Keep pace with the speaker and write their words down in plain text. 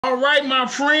All right, my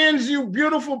friends, you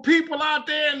beautiful people out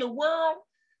there in the world,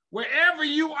 wherever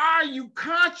you are, you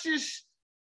conscious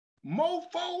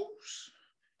mofos,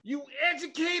 you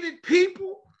educated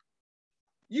people,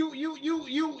 you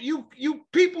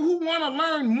people who want to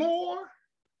learn more,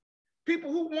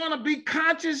 people who want to be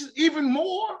conscious even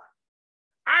more.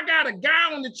 I got a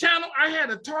guy on the channel. I had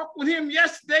a talk with him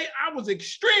yesterday. I was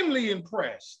extremely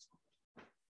impressed.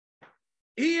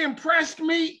 He impressed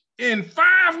me in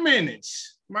 5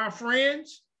 minutes, my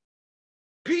friends.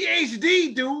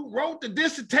 PhD dude, wrote the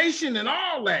dissertation and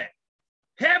all that.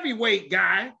 Heavyweight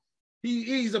guy.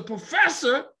 He's a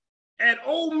professor at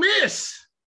Ole Miss.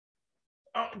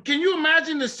 Can you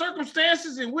imagine the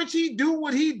circumstances in which he do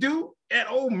what he do at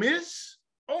Ole Miss?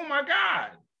 Oh my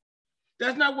God.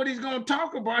 That's not what he's going to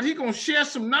talk about. He's going to share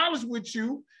some knowledge with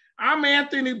you. I'm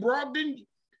Anthony Brogdon.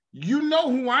 You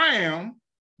know who I am.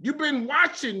 You've been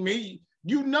watching me.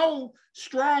 You know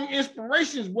Strong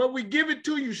Inspirations, where we give it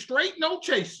to you straight, no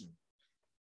chasing.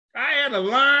 I had a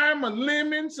lime, a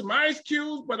lemon, some ice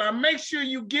cubes, but I make sure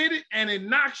you get it and it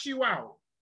knocks you out,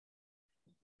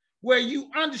 where you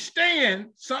understand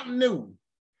something new.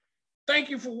 Thank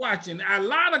you for watching. A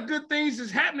lot of good things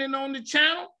is happening on the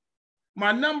channel.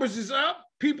 My numbers is up.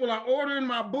 People are ordering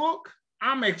my book.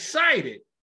 I'm excited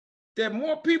that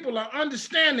more people are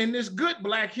understanding this good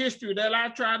Black history that I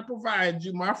try to provide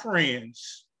you, my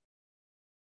friends.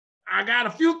 I got a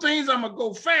few things. I'm gonna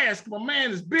go fast. My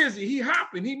man is busy. He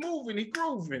hopping, he moving, he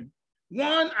grooving.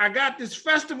 One, I got this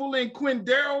festival in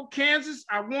Quindaro, Kansas.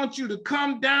 I want you to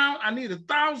come down. I need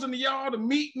 1,000 of y'all to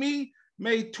meet me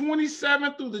May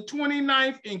 27th through the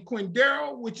 29th in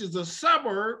Quindaro, which is a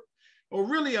suburb or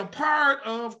really a part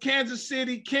of Kansas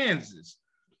City, Kansas.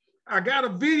 I got a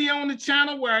video on the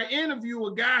channel where I interview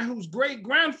a guy whose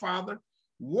great-grandfather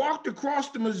walked across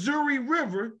the Missouri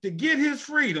River to get his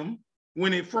freedom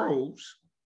when it froze.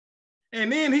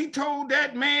 And then he told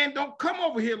that man, don't come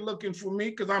over here looking for me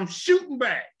because I'm shooting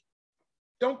back.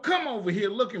 Don't come over here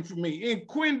looking for me. In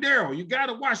Quindaro, you got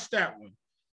to watch that one.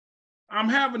 I'm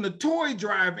having a toy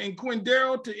drive in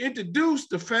Quindaro to introduce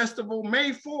the festival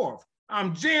May 4th.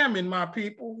 I'm jamming, my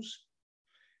peoples.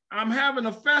 I'm having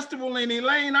a festival in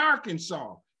Elaine,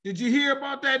 Arkansas. Did you hear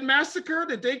about that massacre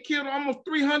that they killed almost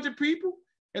 300 people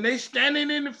and they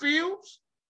standing in the fields?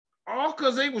 All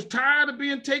because they was tired of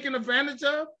being taken advantage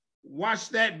of? Watch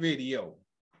that video.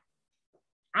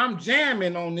 I'm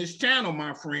jamming on this channel,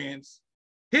 my friends.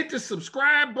 Hit the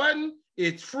subscribe button.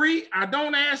 It's free. I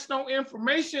don't ask no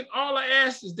information. All I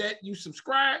ask is that you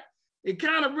subscribe. It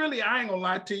kind of really, I ain't gonna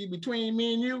lie to you, between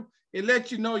me and you, it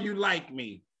lets you know you like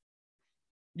me.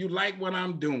 You like what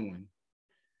I'm doing.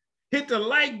 Hit the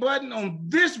like button on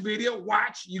this video.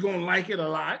 Watch, you're gonna like it a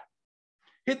lot.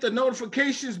 Hit the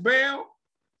notifications bell.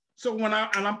 So when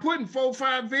I'm putting 4 or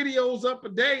 5 videos up a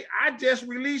day, I just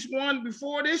released one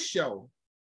before this show.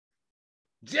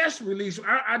 Just released,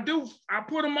 I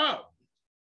put them up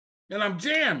and I'm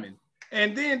jamming.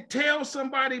 And then tell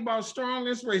somebody about Strong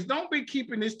Inspiration. Don't be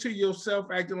keeping this to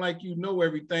yourself, acting like you know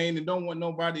everything and don't want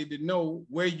nobody to know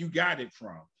where you got it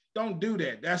from. Don't do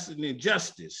that. That's an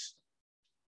injustice.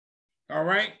 All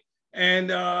right. And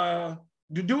to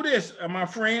do this, my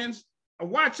friends,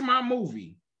 watch my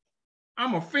movie.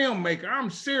 I'm a filmmaker. I'm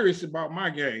serious about my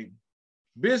game.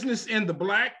 Business in the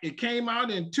Black. It came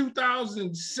out in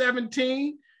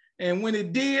 2017. And when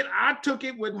it did, I took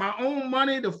it with my own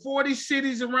money to 40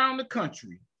 cities around the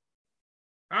country.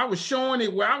 I was showing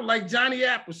it where I was like Johnny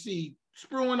Appleseed,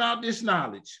 spewing out this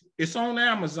knowledge. It's on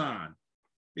Amazon.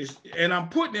 And I'm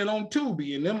putting it on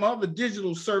Tubi and them other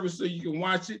digital services you can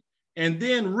watch it and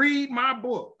then read my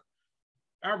book.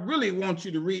 I really want you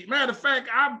to read. Matter of fact,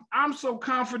 I'm so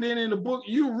confident in the book.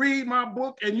 You read my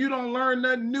book and you don't learn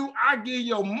nothing new, I give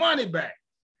your money back.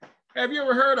 Have you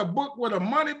ever heard a book with a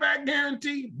money back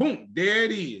guarantee? Boom, there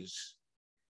it is.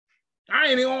 I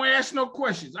ain't even gonna ask no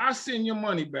questions. I send your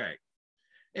money back.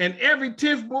 And every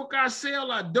 10th book I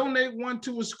sell, I donate one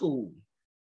to a school.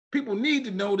 People need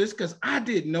to know this because I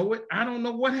didn't know it. I don't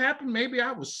know what happened. Maybe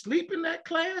I was asleep in that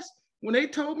class when they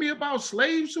told me about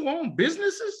slaves who own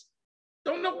businesses.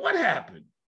 Don't know what happened.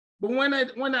 But when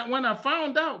I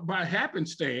found out by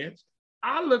happenstance,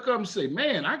 I look up and say,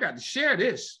 man, I got to share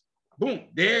this. Boom,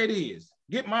 there it is.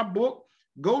 Get my book.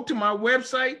 Go to my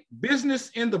website,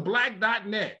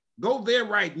 businessintheblack.net. Go there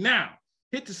right now.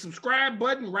 Hit the subscribe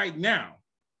button right now.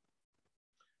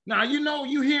 Now, you know,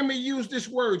 you hear me use this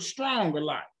word strong a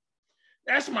lot.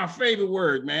 That's my favorite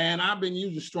word, man. I've been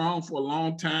using strong for a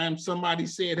long time. Somebody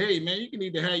said, hey, man, you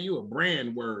need to have you a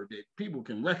brand word that people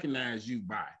can recognize you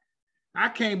by. I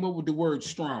came up with the word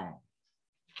strong.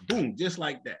 Boom, just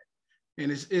like that.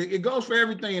 And it goes for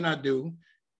everything I do.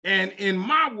 And in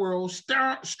my world,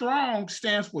 strong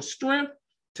stands for strength,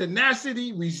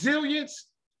 tenacity, resilience,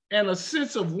 and a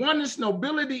sense of oneness,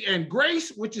 nobility, and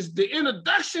grace, which is the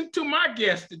introduction to my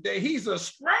guest today. He's a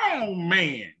strong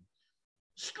man,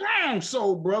 strong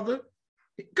soul, brother.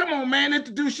 Come on, man,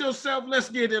 introduce yourself. Let's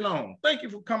get it on. Thank you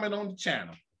for coming on the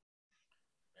channel.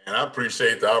 And I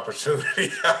appreciate the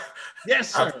opportunity.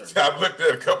 Yes, sir. I've looked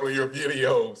at a couple of your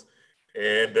videos,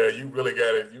 and you really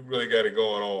got it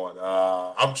going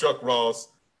on. I'm Chuck Ross.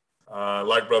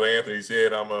 Like Brother Anthony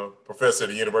said, I'm a professor at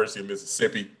the University of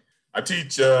Mississippi. I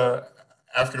teach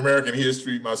African-American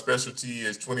history. My specialty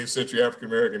is 20th century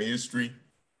African-American history,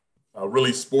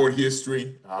 really sport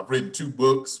history. I've written 2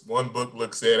 books. One book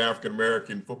looks at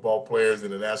African-American football players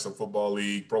in the National Football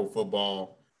League, pro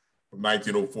football, from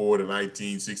 1904 to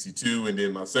 1962. And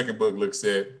then my second book looks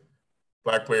at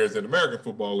Black players in the American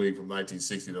Football League from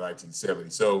 1960 to 1970.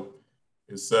 So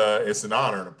it's an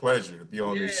honor and a pleasure to be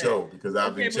on this show, because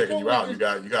I've been checking you out. You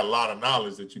got a lot of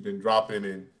knowledge that you've been dropping,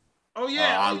 and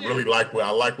I really like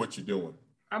what you're doing.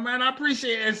 Man, I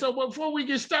appreciate it. And so before we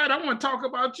get started, I want to talk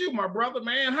about you, my brother,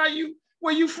 man.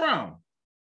 Where you from?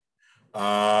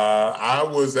 I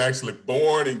was actually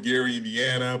born in Gary,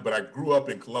 Indiana, but I grew up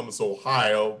in Columbus,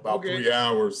 Ohio, about 3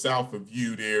 hours south of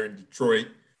you there in Detroit.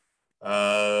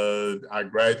 I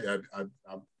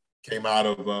came out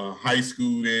of high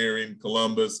school there in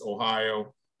Columbus,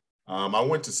 Ohio. I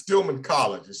went to Stillman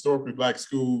College, historically Black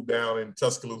school down in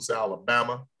Tuscaloosa,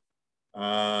 Alabama.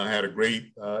 Had a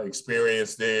great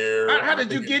experience there. How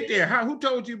did you get there? Who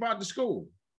told you about the school?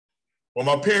 Well,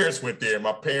 my parents went there.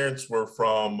 My parents were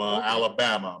from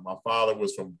Alabama. My father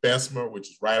was from Bessemer, which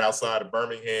is right outside of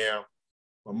Birmingham.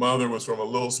 My mother was from a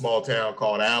little small town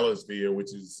called Aliceville,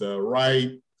 which is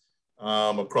right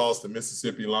across the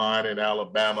Mississippi line in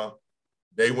Alabama.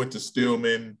 They went to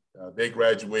Stillman. They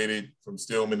graduated from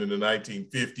Stillman in the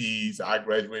 1950s. I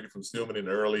graduated from Stillman in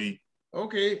the early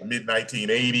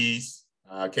mid-1980s.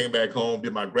 I came back home,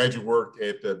 did my graduate work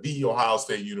at the Ohio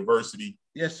State University.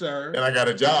 Yes, sir. And I got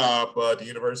a job at the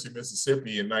University of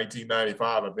Mississippi in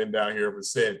 1995. I've been down here ever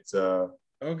since. So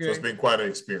it's been quite an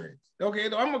experience. Okay,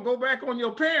 I'm gonna go back on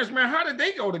your parents, man. How did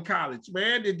they go to college,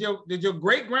 man? Did your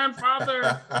great grandfather? You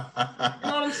know what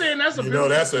I'm saying?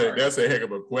 That's a heck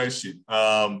of a question.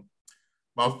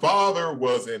 My father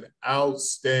was an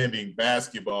outstanding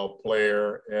basketball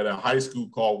player at a high school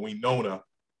called Winona,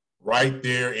 right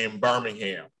there in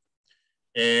Birmingham.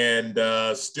 And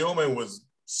Stillman was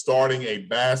starting a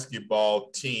basketball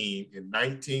team in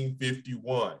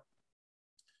 1951.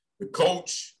 The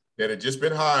coach that had just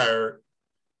been hired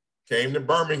came to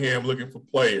Birmingham looking for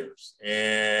players.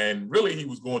 And really, he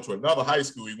was going to another high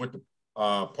school. He went to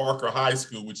Parker High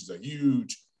School, which is a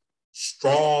huge,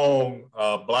 strong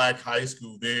Black high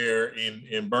school there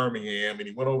in Birmingham. And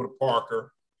he went over to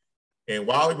Parker. And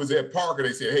while he was at Parker,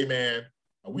 they said, hey, man,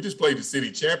 we just played the city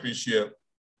championship.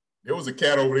 There was a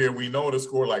cat over there we know to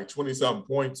score like 20-something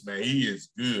points, man. He is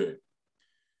good.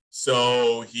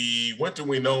 So he went to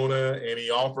Winona and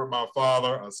he offered my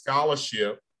father a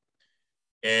scholarship.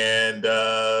 And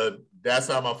that's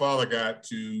how my father got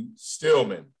to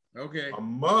Stillman. Okay. My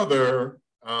mother,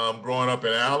 growing up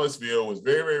in Aliceville, was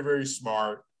very, very, very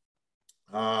smart.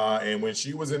 And when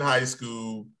she was in high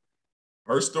school,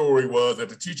 her story was that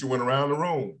the teacher went around the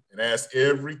room and asked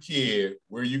every kid,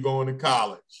 where are you going to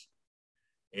college?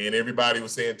 And everybody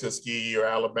was saying Tuskegee or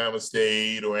Alabama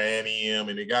State or A&M.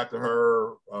 And it got to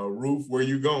her, Ruth, where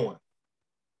you going?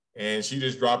 And she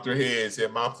just dropped her head and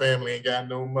said, my family ain't got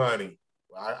no money.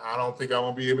 I don't think I'm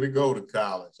going to be able to go to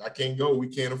college. I can't go. We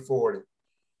can't afford it.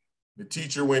 The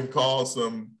teacher went and called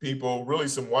some people, really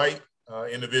some white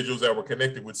individuals that were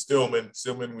connected with Stillman.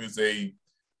 Stillman was a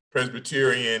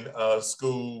Presbyterian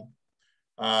school,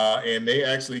 and they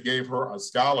actually gave her a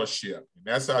scholarship. And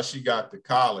that's how she got to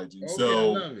college. And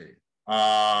so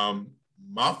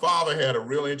my father had a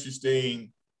real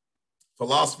interesting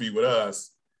philosophy with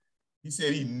us. He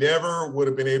said he never would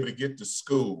have been able to get to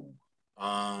school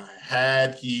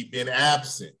had he been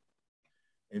absent.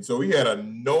 And so he had a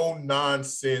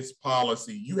no-nonsense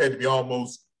policy. You had to be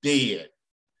almost dead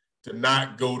to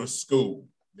not go to school.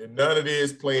 None of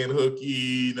this playing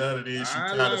hooky, none of this, you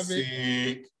kind of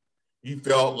sick. He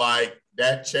felt like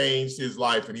that changed his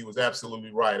life, and he was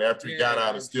absolutely right. After he got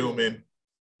out of Stillman,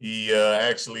 he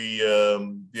actually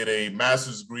did a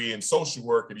master's degree in social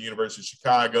work at the University of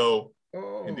Chicago,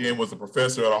 and then was a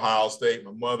professor at Ohio State.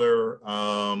 My mother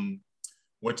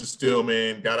went to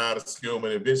Stillman, got out of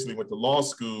Stillman, eventually went to law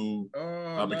school,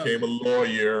 became a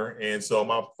lawyer. And so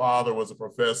my father was a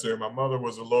professor, my mother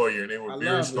was a lawyer, and they were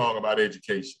very strong about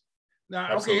education. Now,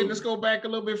 okay, let's Absolutely. go back a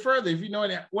little bit further. If you know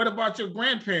that, what about your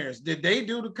grandparents? Did they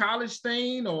do the college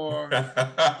thing, or you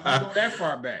go that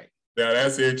far back? Now,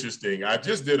 that's interesting. I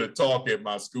just did a talk at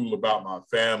my school about my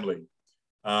family.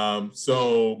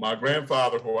 So my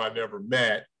grandfather, who I never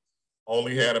met,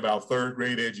 only had about third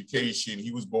grade education.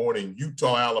 He was born in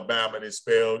Utah, Alabama, and it's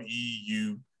spelled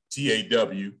Eutaw.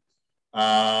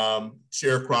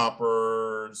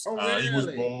 Sharecroppers. Oh, He was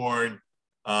really? born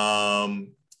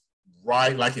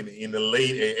right like in the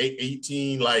late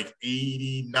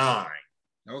 89.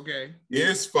 Okay.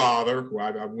 His father, who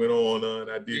I went on and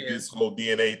I did Yeah. this whole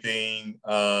DNA thing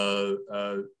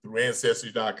through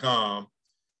Ancestry.com.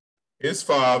 His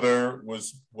father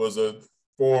was a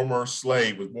former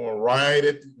slave, was born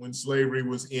right when slavery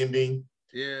was ending.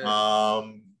 Yeah.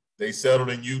 They settled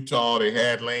in Utah, they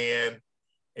had land.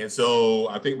 And so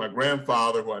I think my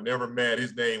grandfather, who I never met,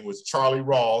 his name was Charlie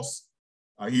Ross.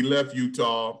 He left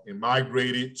Utah and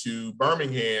migrated to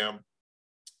Birmingham,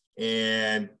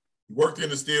 and he worked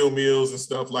in the steel mills and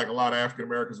stuff like a lot of African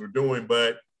Americans were doing.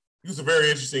 But he was a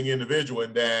very interesting individual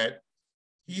in that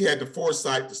he had the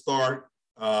foresight to start.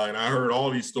 And I heard all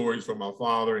these stories from my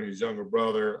father and his younger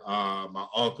brother, my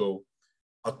uncle,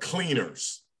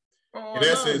 cleaners. Oh, In I love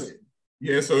essence, it.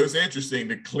 yeah, so it's interesting.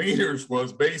 The cleaners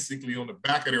was basically on the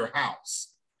back of their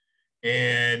house,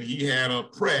 and he had a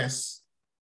press,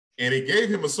 and it gave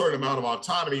him a certain amount of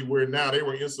autonomy where now they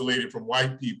were insulated from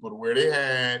white people, to where they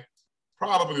had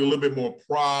probably a little bit more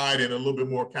pride and a little bit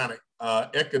more kind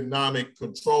of economic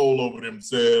control over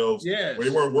themselves, Yes. where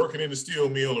they weren't working in the steel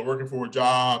mill or working for a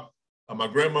job. My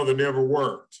grandmother never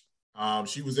worked.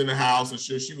 She was in the house, and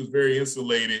she was very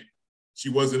insulated. She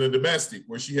wasn't a domestic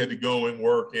where she had to go and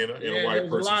work in a Yeah, there white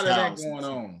was a lot person's of that house. going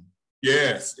on.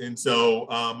 Yes. And so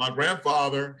my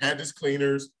grandfather had his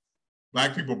cleaners.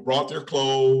 Black people brought their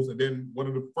clothes. And then one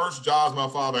of the first jobs my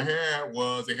father had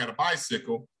was they had a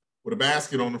bicycle with a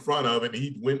basket on the front of it. And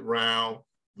he went around,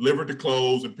 delivered the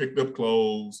clothes and picked up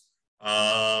clothes.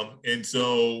 And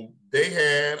so they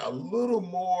had a little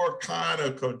more kind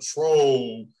of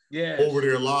control over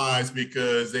their lives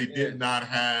because they did not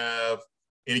have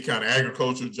any kind of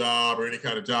agricultural job or any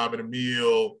kind of job in a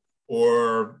mill,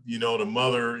 or, you know, the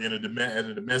mother in a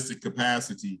domestic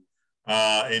capacity.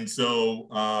 And so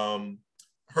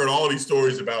heard all these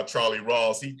stories about Charlie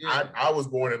Ross. I was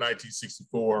born in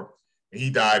 1964 and he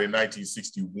died in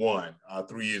 1961,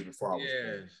 3 years before I was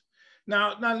born.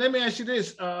 Now let me ask you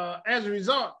this. As a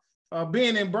result,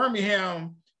 being in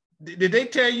Birmingham, did they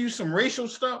tell you some racial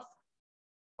stuff?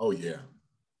 Oh, yeah.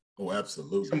 Oh,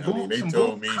 absolutely. I mean, they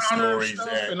told me stories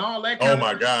that, and all that oh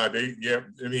my God. I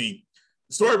mean,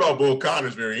 the story about Bull Connor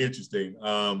is very interesting.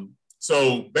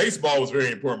 So baseball was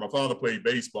very important. My father played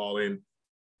baseball, and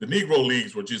the Negro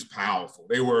Leagues were just powerful.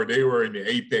 They were in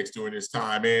the apex during this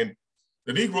time. And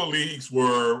the Negro Leagues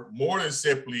were more than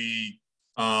simply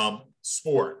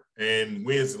sport and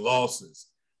wins and losses.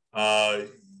 My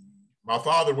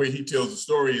father, the way he tells the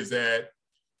story is that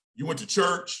you went to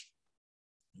church,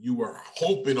 you were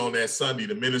hoping on that Sunday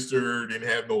the minister didn't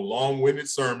have no long-winded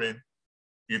sermon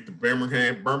if the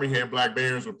Birmingham Black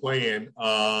Barons were playing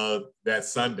that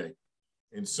Sunday.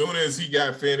 And soon as he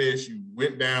got finished, you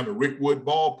went down to Rickwood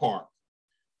Ballpark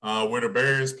where the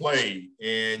Barons played,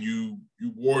 and you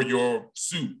wore your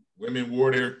suit. Women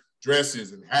wore their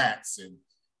dresses and hats, and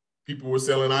people were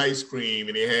selling ice cream,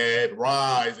 and they had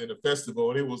rides in the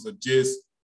festival, and it was a just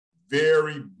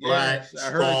very Black,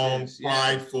 strong,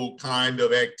 prideful kind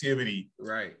of activity.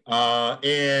 Right.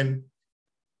 And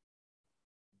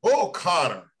Bull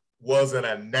Connor was an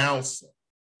announcer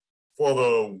for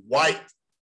the white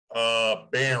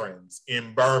Barons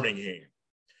in Birmingham.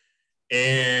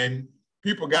 And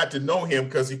people got to know him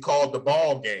because he called the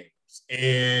ball games.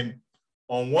 And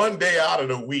on one day out of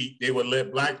the week, they would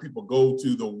let Black people go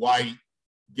to the white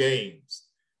games.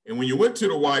 And when you went to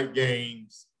the white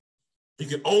games, you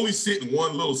could only sit in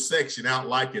one little section out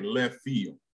like in left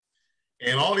field.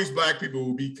 And all these Black people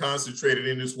would be concentrated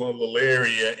in this one little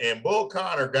area. And Bull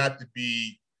Connor got to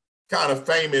be kind of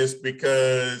famous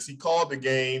because he called the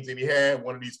games, and he had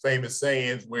one of these famous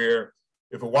sayings where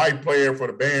if a white player for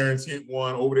the Barons hit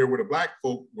one over there where the Black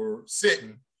folk were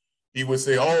sitting, he would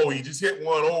say, oh, he just hit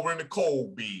one over in the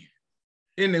coal bin.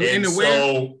 In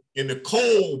the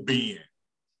coal bin.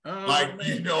 Like, man,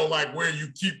 you know, like where you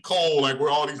keep coal, like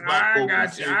where all these Black folk I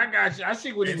got you. I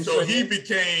see what he was saying. So he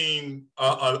became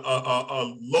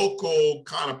a local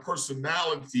kind of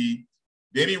personality.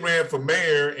 Then he ran for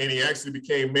mayor, and he actually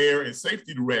became mayor and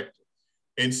safety director.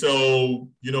 And so,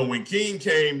 you know, when King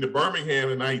came to Birmingham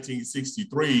in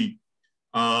 1963,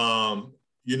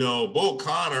 you know, Bull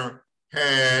Connor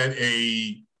had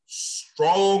a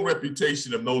strong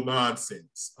reputation of no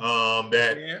nonsense.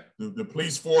 That the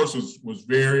police force was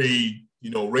very,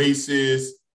 racist.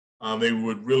 They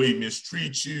would really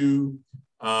mistreat you.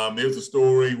 There's a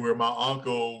story where my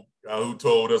uncle, who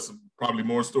told us probably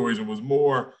more stories and was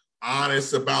more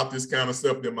honest about this kind of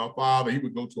stuff than my father, he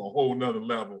would go to a whole nother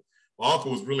level. My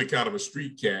uncle was really kind of a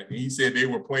street cat. And he said they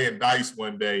were playing dice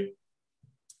one day,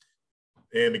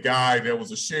 and the guy that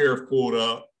was a sheriff pulled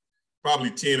up,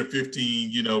 probably 10 or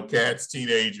 15, cats,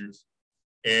 teenagers.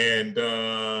 And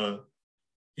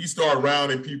he started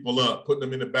rounding people up, putting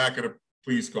them in the back of the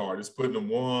police car, just putting them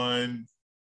 1,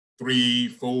 3,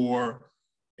 4,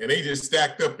 and they just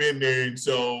stacked up in there. And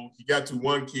so he got to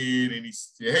one kid and he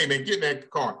said, "Hey man, get in that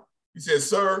car." He said,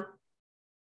 "Sir,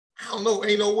 I don't know,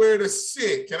 ain't nowhere to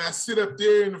sit. Can I sit up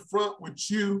there in the front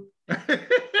with you?" Okay.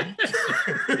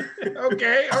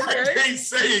 I can't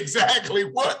say exactly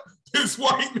what this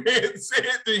white man said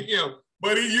to him,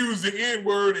 but he used the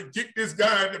N-word and kicked this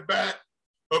guy in the back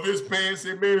of his pants.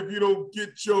 Said, "Man, if you don't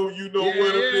get your what up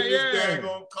in this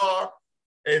daggone car."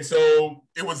 And so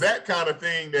it was that kind of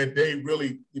thing that they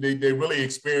really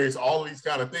experienced, all of these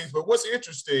kind of things. But what's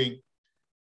interesting,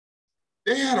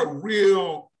 they had a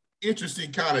real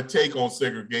interesting kind of take on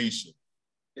segregation.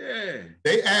 Yeah.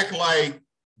 They act like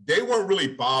they weren't really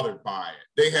bothered by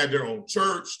it. They had their own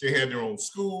church, they had their own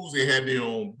schools, they had their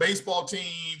own baseball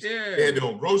teams, they had their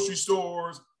own grocery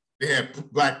stores, they had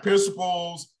Black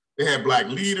principals, they had Black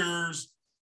leaders.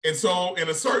 And so in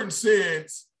a certain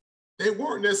sense, they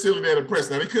weren't necessarily that impressed.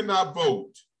 Now, they could not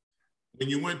vote. When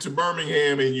you went to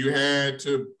Birmingham and you had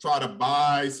to try to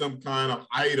buy some kind of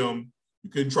item,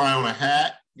 you couldn't try on a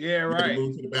hat. Yeah, right. You had to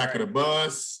move to the back of the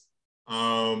bus.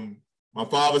 My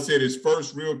father said his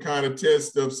first real kind of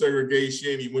test of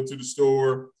segregation, he went to the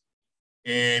store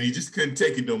and he just couldn't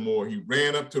take it no more. He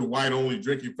ran up to the white-only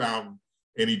drinking fountain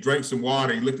and he drank some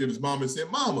water. He looked at his mom and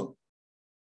said, "Mama,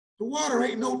 the water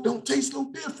don't taste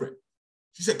no different."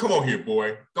 She said, "Come on here,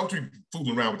 boy. Don't be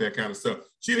fooling around with that kind of stuff."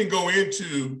 She didn't go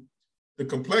into the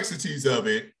complexities of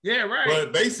it. Yeah, right.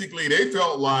 But basically, they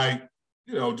felt like,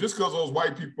 just because those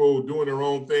white people doing their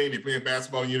own thing, they playing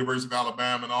basketball at the University of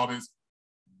Alabama and all this,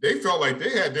 they felt like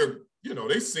they had their,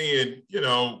 they seeing,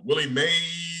 Willie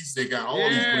Mays. They got all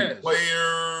these great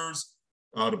players.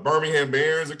 The Birmingham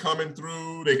Barons are coming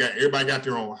through. Everybody got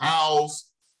their own house.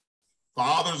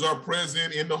 Fathers are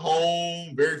present in the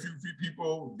home. Very few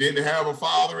people didn't have a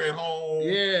father at home.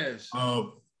 Yes.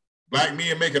 Black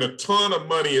men making a ton of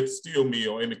money at the steel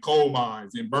mill and the coal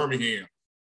mines in Birmingham.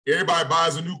 Everybody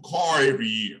buys a new car every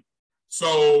year.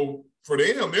 So for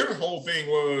them, their whole thing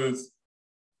was,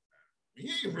 we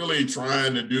ain't really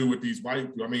trying to do with these white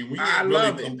people. I mean, we ain't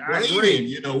really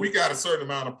complaining. We got a certain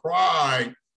amount of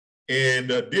pride and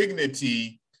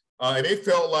dignity. And they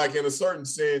felt like, in a certain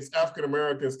sense, African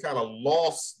Americans kind of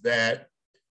lost that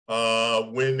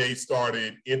when they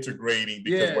started integrating,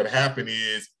 because what happened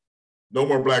is no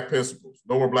more Black principals,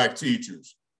 no more Black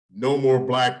teachers, no more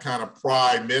Black kind of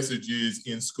pride messages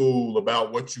in school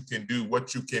about what you can do,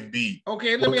 what you can be.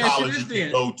 Okay, let me ask you this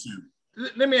then. Go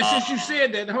to. Let me ask, since you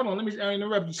said that, hold on, let me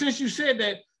interrupt you. Since you said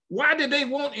that, why did they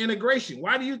want integration?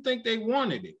 Why do you think they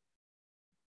wanted it?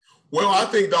 Well, I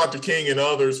think Dr. King and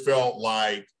others felt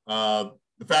like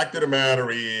the fact of the matter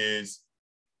is,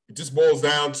 it just boils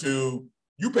down to,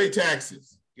 you pay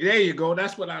taxes. There you go.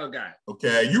 That's what I got.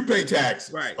 Okay, you pay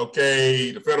taxes. Right.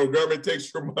 Okay, the federal government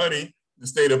takes your money. The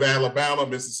state of Alabama,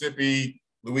 Mississippi,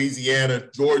 Louisiana,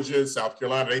 Georgia, South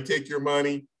Carolina, they take your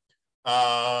money.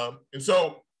 And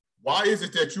so why is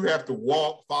it that you have to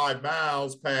walk 5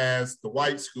 miles past the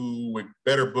white school with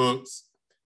better books,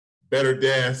 better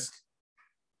desk,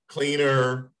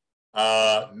 cleaner,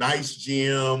 nice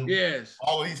gym,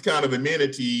 all of these kind of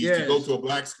amenities to go to a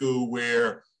Black school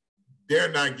where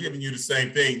they're not giving you the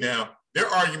same thing? Now, their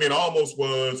argument almost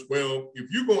was, well, if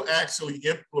you're going to actually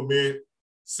implement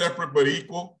separate but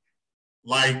equal,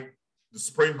 like the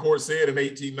Supreme Court said in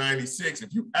 1896,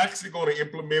 if you're actually going to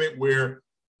implement it where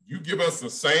you give us the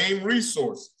same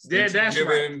resources. That's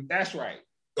right. That's right.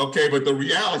 Okay, but the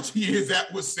reality is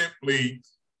that was simply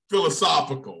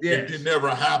philosophical. It did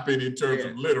never happen in terms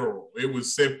of literal. It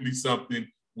was simply something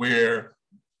where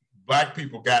Black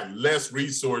people got less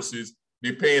resources.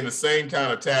 They're paying the same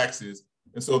kind of taxes.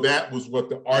 And so that was what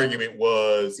the argument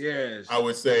was. I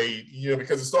would say,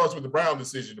 because it starts with the Brown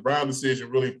decision. The Brown decision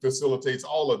really facilitates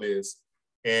all of this.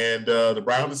 And the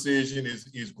Brown decision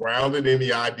is grounded in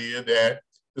the idea that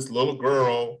this little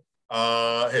girl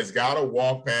has got to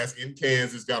walk past, in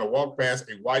Kansas, got to walk past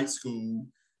a white school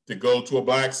to go to a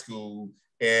Black school.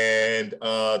 and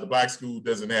the black school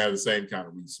doesn't have the same kind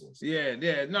of resources.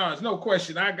 Yeah, no, it's no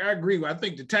question. I agree. I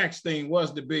think the tax thing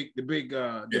was the big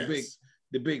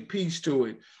piece to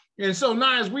it. And so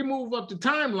now, as we move up the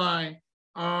timeline,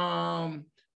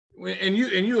 and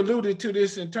you alluded to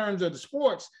this in terms of the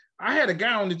sports. I had a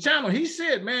guy on the channel. He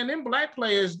said, "Man, them black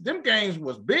players, them games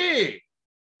was big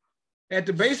at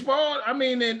the baseball. I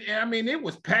mean, it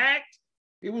was packed.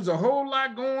 It was a whole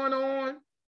lot going on."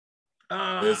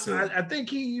 I think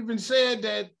he even said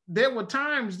that there were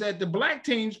times that the black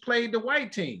teams played the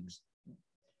white teams.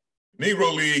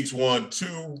 Negro leagues won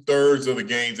 2/3 of the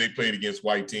games they played against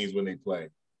white teams when they played.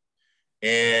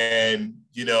 And,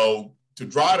 to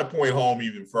drive the point home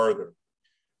even further,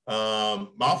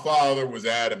 my father was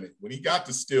adamant when he got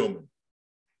to Stillman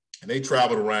and they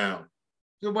traveled around.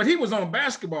 But he was on a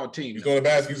basketball team. He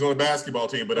was on a basketball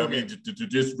team. But okay. I mean, to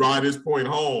just drive this point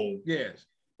home, yes,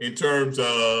 in terms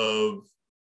of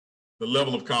the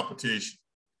level of competition.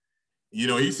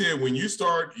 He said, when you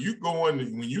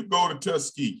go to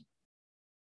Tuskegee,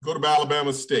 go to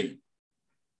Alabama State,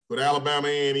 go to Alabama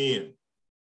A&M, you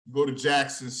go to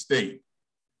Jackson State,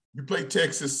 you play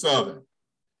Texas Southern,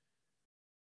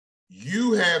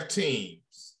 you have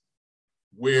teams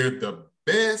where the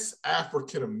best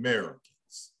African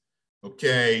Americans,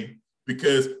 okay,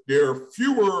 because there are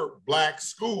fewer black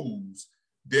schools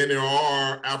than there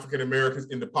are African Americans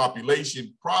in the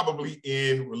population, probably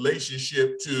in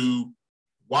relationship to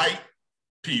white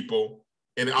people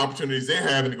and the opportunities they're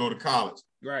having to go to college.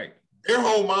 Right. Their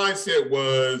whole mindset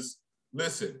was,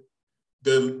 listen,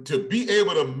 to be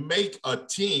able to make a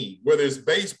team, whether it's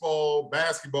baseball,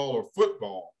 basketball, or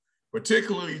football,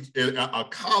 particularly a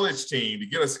college team, to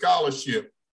get a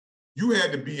scholarship, you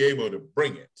had to be able to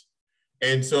bring it.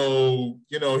 And so,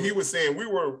 he was saying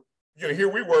here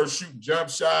we were shooting jump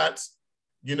shots,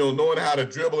 knowing how to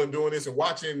dribble and doing this, and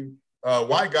watching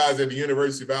white guys at the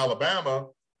University of Alabama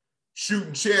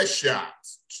shooting chest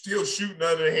shots, still shooting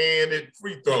underhanded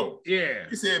free throws. Yeah.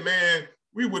 He said, man,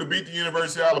 we would have beat the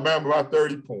University of Alabama by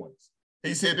 30 points.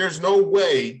 He said, there's no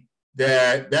way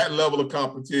that level of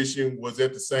competition was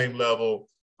at the same level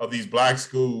of these black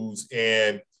schools.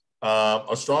 And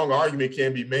a strong argument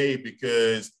can be made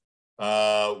because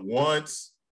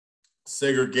once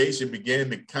segregation began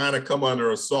to kind of come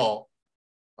under assault,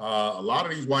 a lot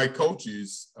of these white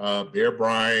coaches, Bear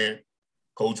Bryant,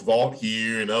 Coach Vault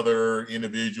here, and other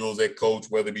individuals that coach,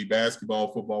 whether it be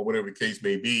basketball, football, whatever the case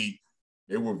may be,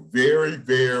 they were very,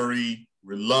 very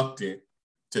reluctant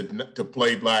to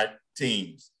play black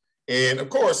teams. And of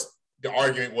course, the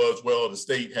argument was, well, the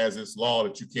state has this law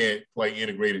that you can't play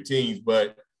integrated teams,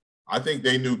 but I think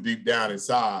they knew deep down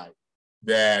inside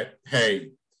that,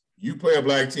 hey, you play a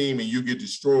black team and you get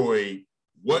destroyed,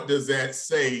 what does that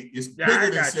say? It's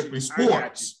bigger than simply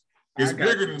sports. It's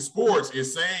bigger than sports.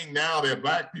 It's saying now that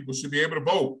black people should be able to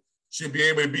vote, should be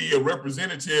able to be a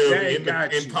representative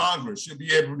in Congress, should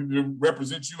be able to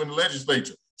represent you in the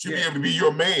legislature, should be able to be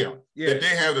your mayor, that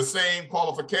they have the same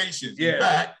qualifications. In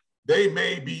fact, they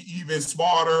may be even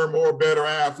smarter, better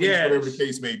athletes, whatever the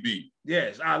case may be.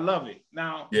 Yes, I love it.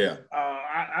 Now,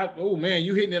 oh man,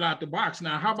 you hitting it out the box.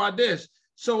 Now, how about this?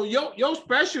 So your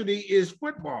specialty is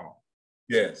football.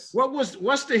 Yes.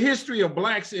 What's the history of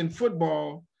blacks in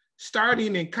football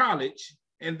starting in college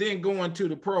and then going to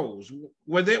the pros?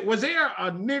 Was there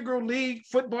a Negro League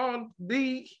football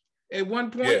league at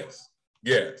one point?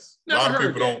 Yes. A lot of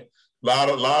people don't.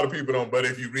 A lot of people don't. But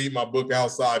if you read my book,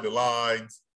 Outside the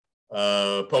Lines,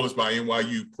 published by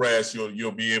NYU Press,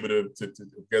 you'll be able to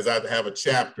because I have a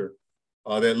chapter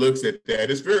that looks at that.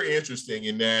 It's very interesting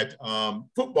in that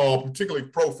football, particularly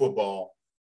pro football,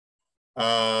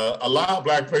 allowed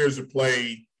black players to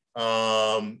play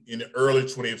in the early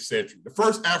 20th century. The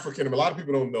first a lot of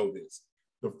people don't know this,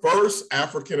 the first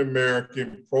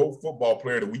African-American pro football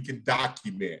player that we can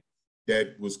document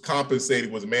that was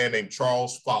compensated was a man named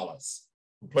Charles Follis,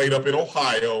 who played up in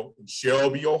Ohio, in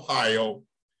Shelby, Ohio,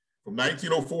 from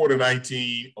 1904 to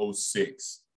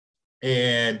 1906.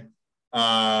 And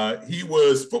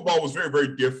football was very,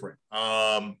 very different.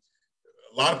 A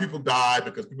lot of people died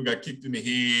because people got kicked in the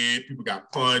head, people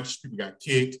got punched, people got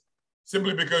kicked.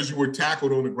 Simply because you were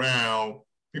tackled on the ground,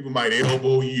 people might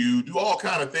elbow you, do all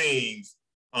kinds of things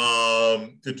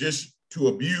to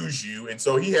abuse you. And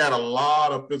so he had a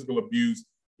lot of physical abuse.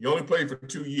 He only played for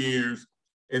 2 years.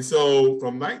 And so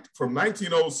from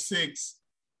 1906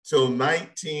 till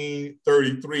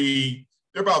 1933,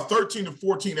 there are about 13 to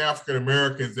 14 African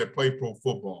Americans that play pro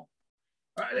football.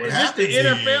 Is this the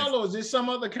NFL or is this some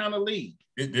other kind of league?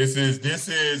 This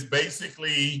is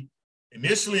basically,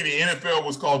 initially the NFL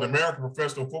was called the American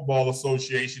Professional Football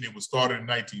Association. It was started in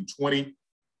 1920.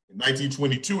 In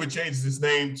 1922, it changes its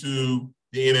name to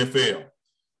the NFL.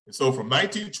 And so from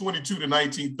 1922 to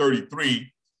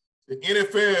 1933, the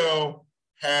NFL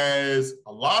has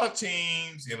a lot of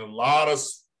teams in a lot of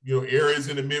areas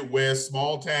in the Midwest,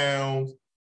 small towns.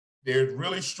 They're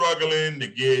really struggling to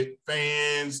get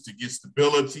fans, to get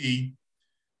stability.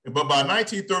 But by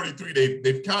 1933,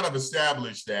 they've kind of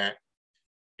established that.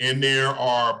 And there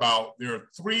are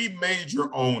 3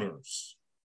 major owners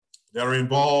that are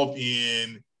involved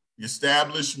in the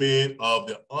establishment of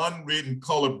the unwritten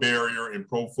color barrier in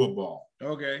pro football.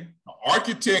 Okay. The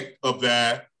architect of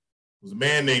that was a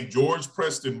man named George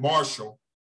Preston Marshall,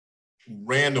 who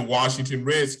ran the Washington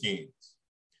Redskins.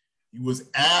 He was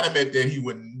adamant that he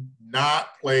would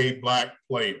not play black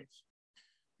players.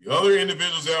 The other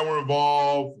individuals that were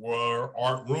involved were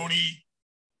Art Rooney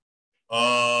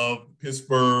of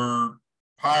Pittsburgh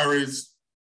Pirates,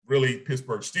 really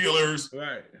Pittsburgh Steelers.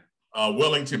 Right.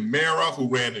 Wellington Mara, who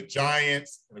ran the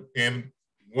Giants, and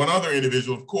one other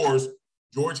individual, of course,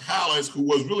 George Halas, who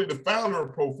was really the founder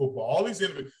of pro football. All these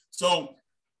individuals. So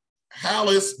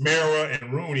Halas, Mara,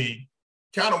 and Rooney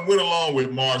kind of went along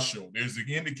with Marshall. There's an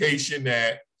indication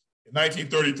that in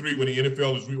 1933, when the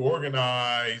NFL is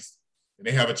reorganized and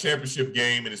they have a championship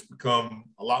game and it's become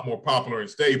a lot more popular and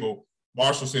stable,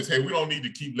 Marshall says, hey, we don't need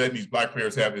to keep letting these black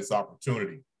players have this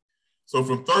opportunity. So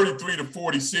from 33 to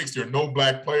 46, there are no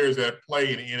black players that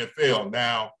play in the NFL.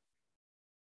 Now,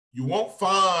 you won't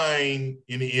find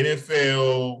in the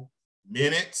NFL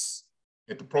minutes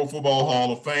at the Pro Football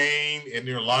Hall of Fame, in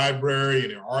their library, in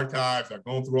their archives. I've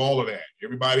gone through all of that.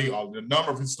 Everybody, the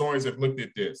number of historians have looked at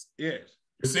this. Yes.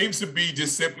 It seems to be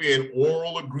just simply an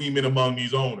oral agreement among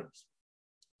these owners.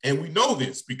 And we know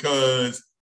this because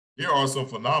there are some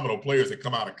phenomenal players that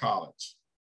come out of college.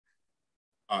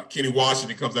 Kenny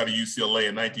Washington comes out of UCLA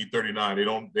in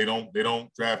 1939. They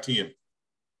don't draft him.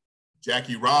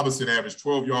 Jackie Robinson averaged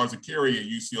 12 yards a carry at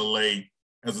UCLA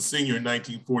as a senior in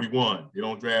 1941. They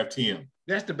don't draft him.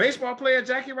 That's the baseball player,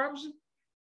 Jackie Robinson?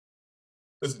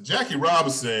 Listen, Jackie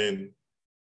Robinson's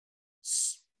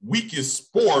weakest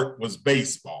sport was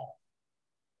baseball.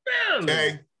 Really?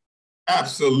 Okay?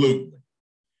 Absolutely.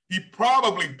 He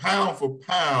probably pound for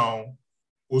pound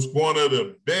was one of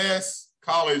the best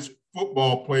college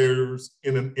football players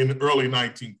in the early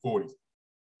 1940s.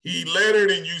 He led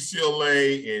it in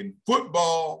UCLA in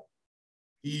football.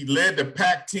 He led the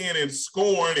Pac-10 in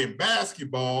scoring in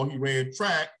basketball. He ran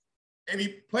track, and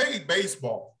he played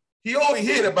baseball. He only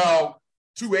hit about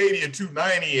 280 or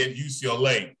 290 at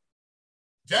UCLA.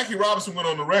 Jackie Robinson went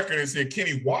on the record and said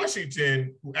Kenny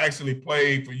Washington, who actually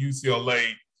played for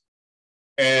UCLA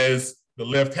as the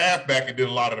left halfback and did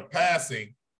a lot of the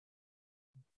passing,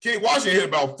 Kenny Washington hit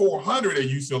about 400 at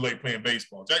UCLA playing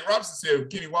baseball. Jackie Robinson said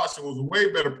Kenny Washington was a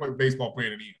way better baseball player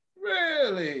than he.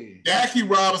 Really? Jackie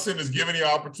Robinson is given the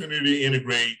opportunity to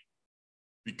integrate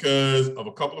because of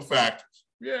a couple of factors.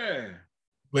 Yeah.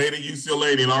 Played at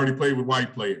UCLA, they already played with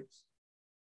white players.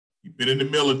 He'd been in the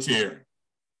military.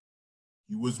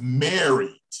 He was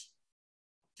married.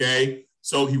 Okay?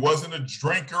 So he wasn't a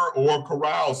drinker or a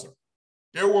carouser.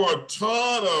 There were a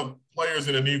ton of players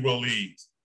in the Negro Leagues.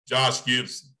 Josh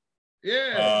Gibson.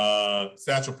 Yeah.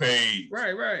 Satchel Paige.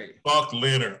 Right. Buck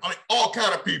Leonard. I mean, all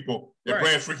kind of people that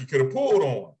Branch Rickey could have pulled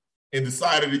on and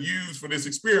decided to use for this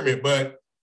experiment. But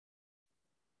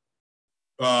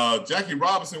Jackie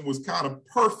Robinson was kind of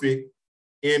perfect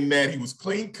in that he was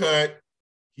clean cut.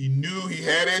 He knew he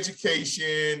had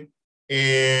education,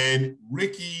 and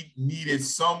Rickey needed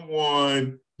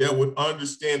someone that would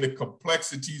understand the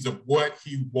complexities of what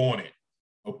he wanted.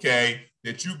 Okay,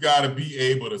 that you got to be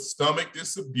able to stomach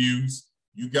this abuse.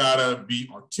 You got to be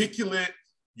articulate.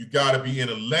 You got to be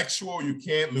intellectual. You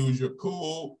can't lose your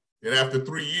cool. And after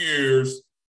 3 years,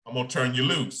 I'm going to turn you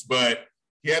loose. But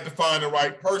he had to find the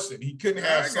right person. He couldn't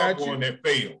have someone that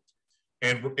failed.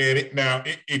 And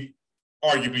it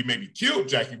arguably maybe killed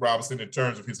Jackie Robinson in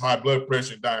terms of his high blood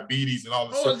pressure and diabetes and all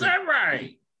this stuff. Oh, is that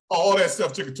right? All that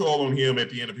stuff took a toll on him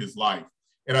at the end of his life.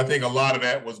 And I think a lot of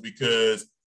that was because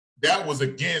that was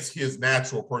against his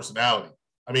natural personality.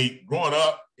 I mean, growing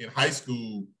up in high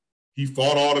school, he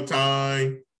fought all the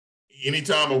time.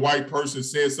 Anytime a white person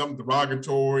said something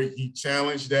derogatory, he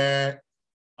challenged that.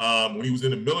 When he was in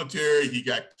the military, he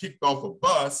got kicked off a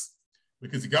bus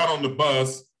because he got on the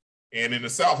bus. And in the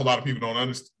South, a lot of people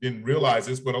didn't realize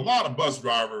this, but a lot of bus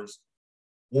drivers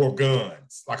wore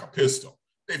guns, like a pistol.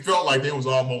 They felt like they was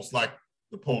almost like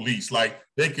the police, like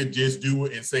they could just do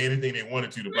it and say anything they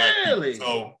wanted to black people.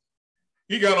 So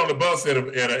he got on the bus at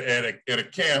a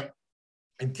camp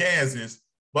in Kansas.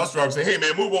 Bus driver said, "Hey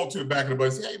man, move on to the back of the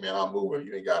bus." He said, "Hey man, I'm moving.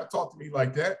 You ain't got to talk to me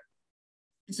like that."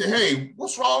 He said, "Hey,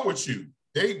 what's wrong with you?"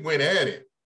 they went at it.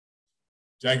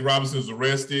 Jackie Robinson was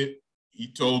arrested.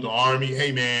 He told the Army,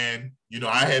 hey, man,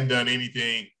 I hadn't done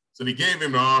anything. So they gave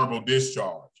him an honorable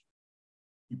discharge.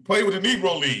 He played with the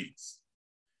Negro Leagues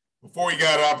before he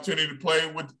got an opportunity to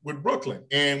play with Brooklyn.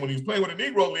 And when he was playing with the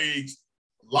Negro Leagues,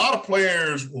 a lot of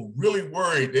players were really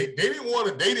worried. They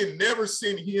didn't never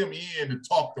send him in to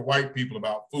talk to white people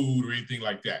about food or anything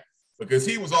like that, because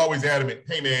he was always adamant,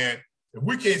 hey, man, if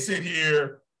we can't sit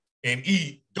here and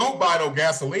eat, don't buy no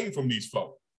gasoline from these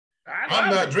folks.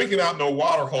 I'm not drinking out no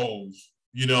water hose,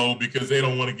 because they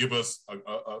don't want to give us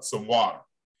some water.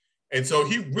 And so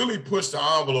he really pushed the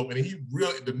envelope, and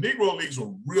the Negro Leagues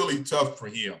were really tough for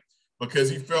him because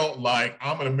he felt like,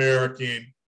 I'm an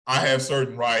American, I have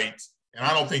certain rights, and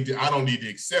I don't need to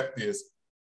accept this.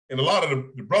 And a lot of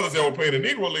the brothers that were playing the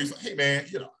Negro Leagues, like, hey, man,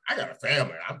 I got a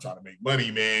family. I'm trying to make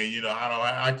money, man.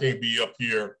 I can't be up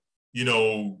here.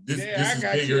 This is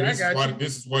bigger.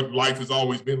 This is what life has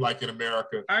always been like in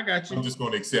America. I got you. I'm just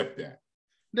going to accept that.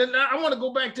 Then I want to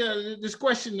go back to this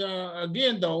question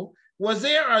again, though. Was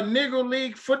there a Negro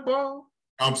League football?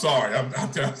 I'm sorry.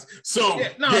 So yeah,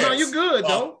 no, you're good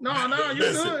though.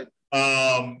 You're good.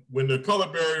 When the color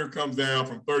barrier comes down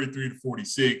from 33 to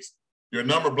 46, there are a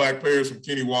number of black players from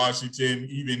Kenny Washington,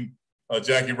 even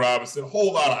Jackie Robinson, a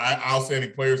whole lot of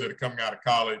outstanding players that are coming out of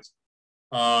college.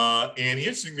 And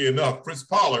interestingly enough, Fritz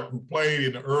Pollard, who played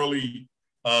in the early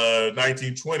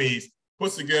 1920s,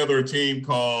 puts together a team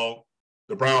called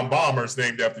the Brown Bombers,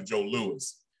 named after Joe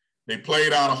Louis. They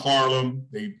played out of Harlem.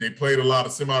 They played a lot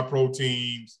of semi-pro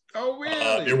teams. Oh,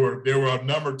 really? There were a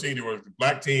number of teams. There was a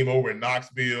black team over in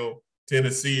Knoxville,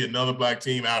 Tennessee, another black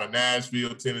team out of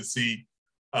Nashville, Tennessee.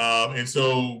 And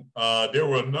so there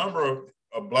were a number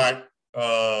of black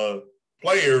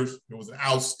players. There was an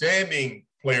outstanding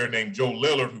player named Joe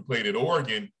Lillard who played at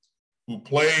Oregon, who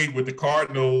played with the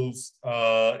Cardinals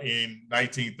in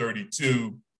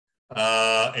 1932.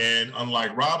 And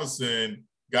unlike Robinson,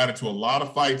 got into a lot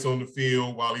of fights on the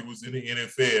field while he was in the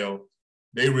NFL.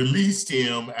 They released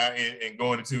him and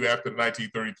going into after the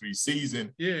 1933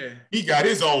 season. Yeah, he got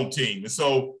his own team. And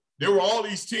so there were all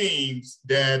these teams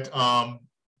that,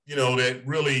 that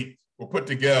really were put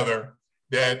together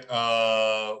that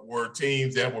were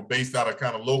teams that were based out of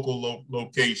kind of local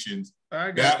locations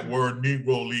that were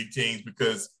Negro League teams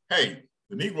because, hey,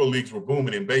 the Negro Leagues were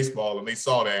booming in baseball and they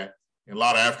saw that. And a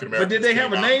lot of African Americans. But did they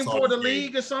have a name for the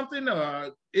league or something?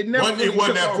 It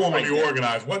wasn't that formally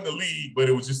organized. It wasn't the league, but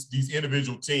it was just these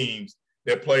individual teams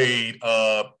that played.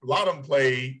 A lot of them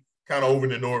played kind of over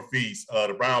in the Northeast.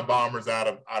 The Brown Bombers out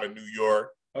of New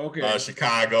York,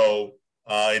 Chicago,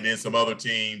 and then some other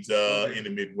teams in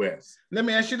the Midwest. Let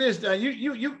me ask you this: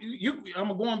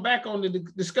 I'm going back on the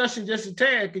discussion just a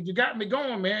tad because you got me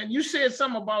going, man. You said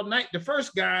something about the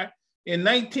first guy in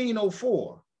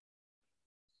 1904.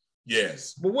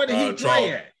 Yes. But what did he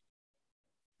play at?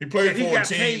 He played for a team. He got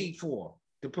paid for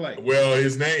to play. Well,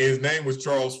 his name was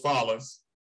Charles Follis,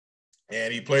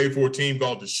 and he played for a team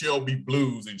called the Shelby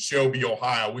Blues in Shelby,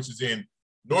 Ohio, which is in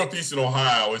northeastern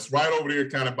Ohio. It's right over there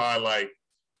kind of by like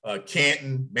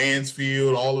Canton,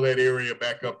 Mansfield, all of that area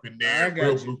back up in there,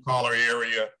 real blue-collar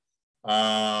area.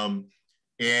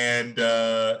 He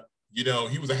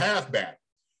was a halfback.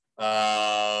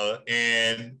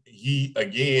 And he,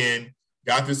 again,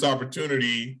 got this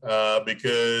opportunity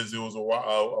because it was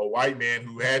a white man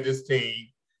who had this team.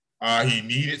 He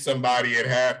needed somebody at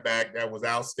halfback that was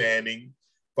outstanding.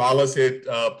 Follis had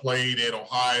played at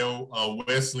Ohio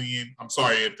Wesleyan.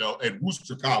 At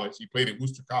Worcester College. He played at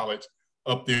Worcester College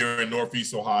up there in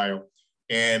Northeast Ohio.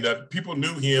 And people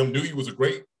knew him, knew he was a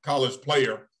great college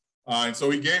player. And so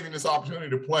he gave him this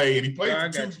opportunity to play. And he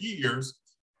played for 2 years.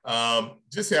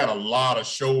 Just had a lot of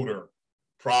shoulder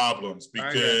problems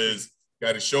because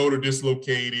got his shoulder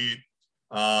dislocated.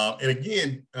 And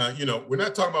again, we're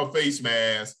not talking about face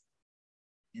masks.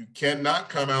 You cannot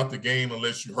come out the game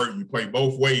unless you're hurt. You play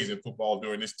both ways in football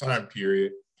during this time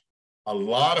period. A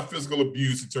lot of physical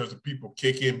abuse in terms of people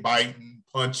kicking, biting,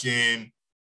 punching,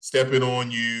 stepping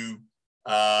on you.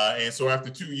 And so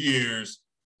after 2 years,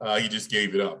 he just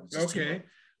gave it up. Okay.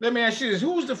 Let me ask you this.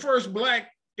 Who was the first black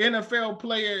NFL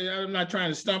player, I'm not trying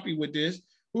to stump you with this,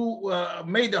 who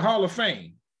made the Hall of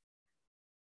Fame?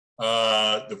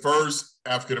 The first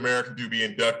African-American to be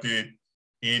inducted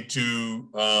into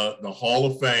the Hall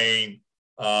of Fame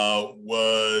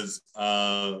was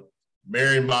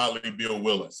Marion Motley Bill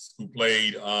Willis, who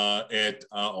played at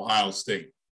Ohio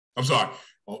State. I'm sorry,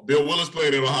 Bill Willis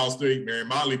played at Ohio State. Marion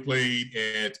Motley played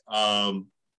at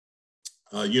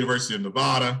University of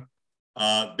Nevada.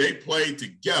 They played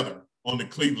together on the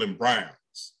Cleveland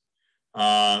Browns.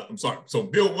 I'm sorry. So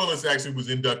Bill Willis actually was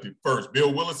inducted first.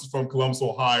 Bill Willis is from Columbus,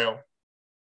 Ohio.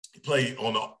 He played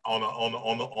on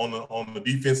the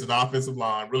defensive and offensive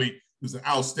line. Really, he was an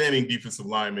outstanding defensive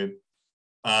lineman.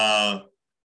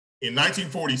 In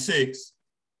 1946,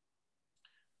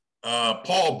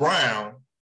 Paul Brown,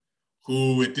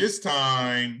 who at this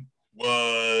time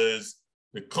was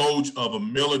the coach of a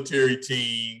military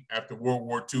team after World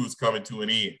War II is coming to an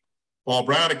end. Paul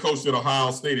Brown had coached at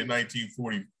Ohio State in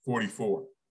 1944.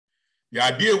 The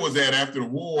idea was that after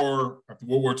World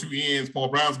War II ends, Paul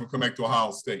Brown's going to come back to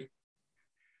Ohio State.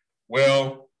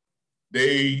 Well,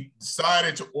 they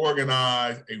decided to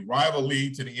organize a rival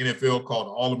league to the NFL called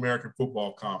the All-American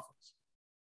Football Conference.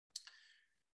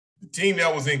 The team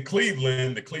that was in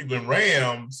Cleveland, the Cleveland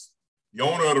Rams, the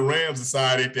owner of the Rams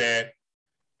decided that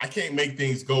I can't make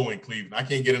things go in Cleveland. I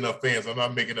can't get enough fans. I'm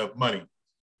not making enough money.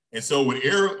 And so with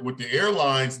the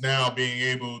airlines now being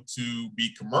able to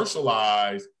be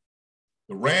commercialized,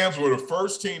 the Rams were the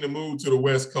first team to move to the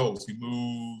West Coast. He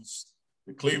moves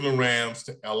the Cleveland Rams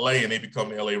to LA and they become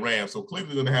the LA Rams. So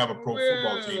Cleveland doesn't have a pro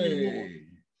football team anymore.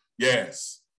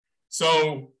 Yes.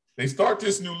 So they start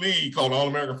this new league called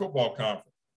All-American Football Conference.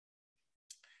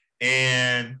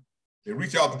 And they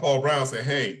reach out to Paul Brown and say,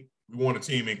 hey, we want a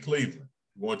team in Cleveland.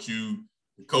 We want you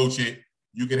to coach it.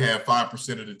 You can have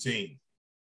 5% of the team.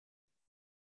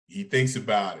 He thinks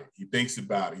about it. He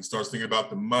starts thinking about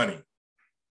the money.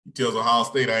 He tells Ohio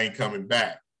State, I ain't coming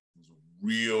back. There's a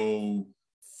real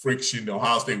friction.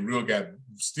 Ohio State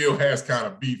still has kind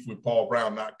of beef with Paul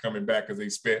Brown not coming back because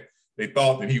they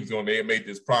thought that they had made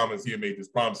this promise. He had made this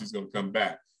promise he's going to come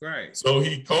back. Right. So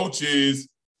he coaches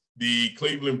the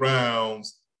Cleveland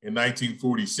Browns in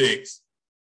 1946.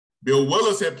 Bill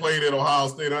Willis had played at Ohio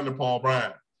State under Paul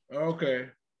Brown. Okay.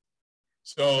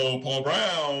 So Paul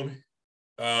Brown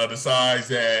decides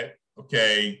that,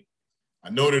 okay, I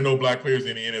know there are no black players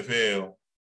in the NFL.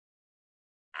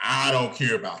 I don't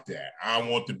care about that. I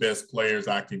want the best players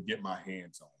I can get my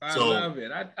hands on. I love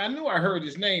it. I knew I heard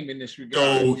his name in this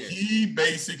regard. So he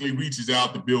basically reaches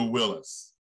out to Bill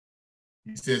Willis.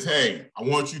 He says, hey, I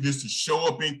want you just to show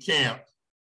up in camp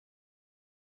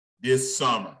this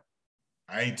summer.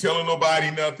 I ain't telling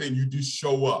nobody nothing. You just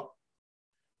show up.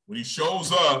 When he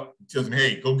shows up, he tells him,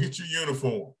 hey, go get your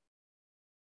uniform.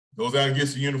 Goes out and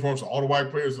gets the uniform. So all the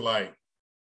white players are like,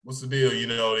 what's the deal? You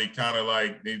know, they kind of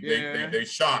like, they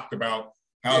shocked about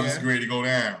how this is ready to go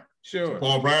down. Sure. So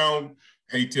Paul Brown,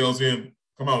 he tells him,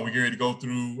 come on, we're ready to go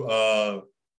through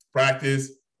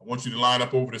practice. I want you to line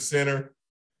up over the center.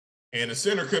 And the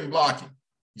center couldn't block him.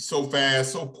 He's so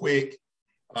fast, so quick.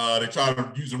 They try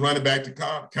to use a running back to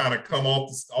kind of come off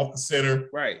the center.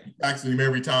 Right. He tackles him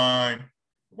every time.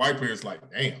 The white player's like,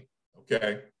 damn,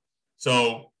 okay.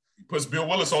 So he puts Bill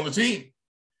Willis on the team.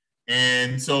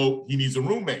 And so he needs a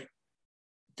roommate,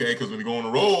 okay? Because when they go on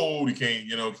the road, he can't.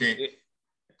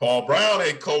 Paul Brown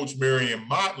had coached Marion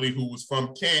Motley, who was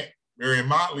from Kent. Marion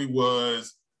Motley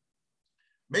was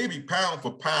maybe pound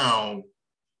for pound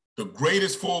the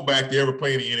greatest fullback to ever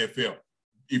play in the NFL.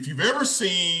 If you've ever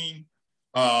seen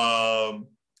any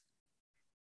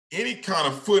kind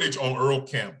of footage on Earl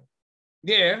Campbell.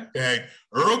 Yeah. Okay.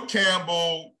 Earl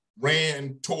Campbell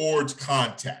ran towards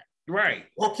contact. Right.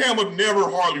 Earl Campbell never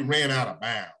hardly ran out of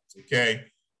bounds. Okay.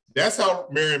 That's how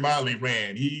Marion Motley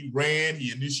ran. He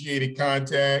initiated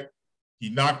contact. He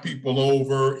knocked people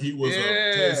over. He was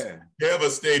a just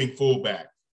devastating fullback.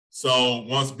 So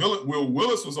once Will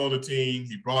Willis was on the team,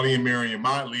 he brought in Marion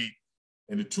Motley,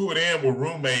 and the two of them were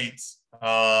roommates,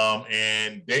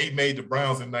 and they made the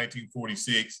Browns in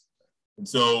 1946. And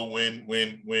so when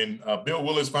Bill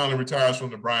Willis finally retires from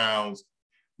the Browns,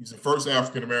 he's the first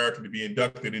African-American to be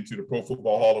inducted into the Pro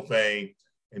Football Hall of Fame.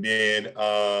 And then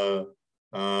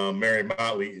Marion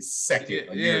Motley is second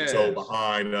a year or so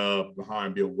behind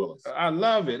Bill Willis. I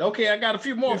love it. Okay, I got a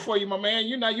few more for you, my man.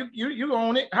 You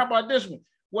own it. How about this one?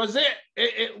 Was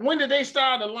when did they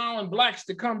start allowing blacks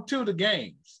to come to the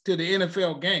games, to the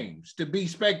NFL games, to be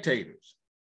spectators?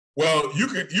 Well, you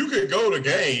could go to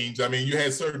games. I mean, you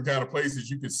had certain kind of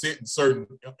places you could sit in certain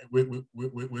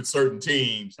with certain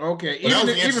teams. Okay,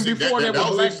 even before there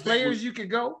were black players, you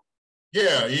could go.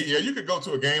 Yeah, you could go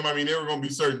to a game. I mean, there were going to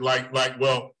be certain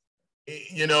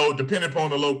depending upon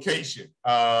the location.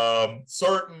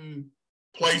 Certain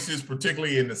places,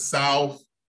 particularly in the South,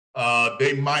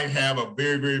 they might have a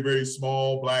very, very, very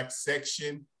small black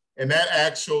section, and that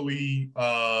actually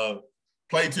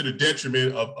played to the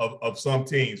detriment of some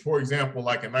teams. For example,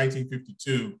 like in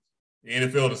 1952, the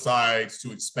NFL decides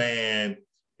to expand,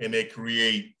 and they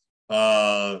create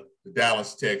the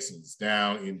Dallas Texans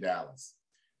down in Dallas.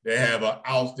 They have a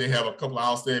couple of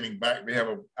outstanding black. They have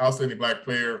an outstanding black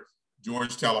player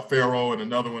George Talaferro, and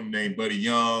another one named Buddy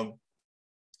Young.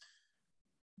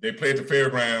 They played at the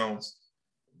fairgrounds.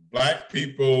 Black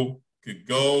people could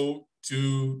go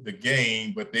to the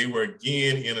game, but they were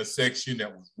again in a section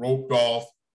that was roped off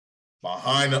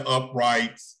behind the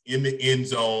uprights in the end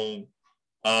zone.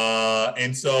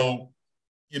 And so,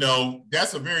 you know,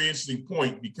 that's a very interesting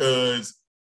point because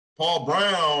Paul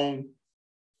Brown,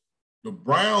 the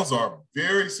Browns are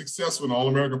very successful in the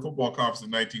All-American Football Conference in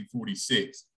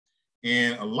 1946.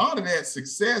 And a lot of that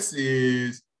success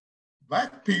is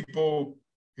Black people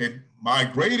had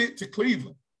migrated to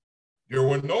Cleveland. There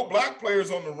were no Black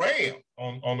players on the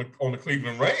on the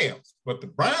Cleveland Rams, but the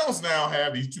Browns now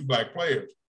have these 2 Black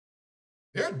players.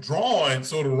 They're drawing,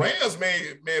 so the Rams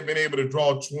may have been able to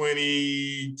draw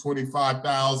 20,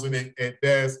 25,000 at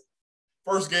best.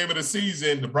 First game of the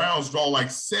season, the Browns draw like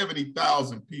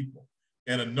 70,000 people,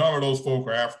 and a number of those folk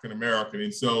are African-American.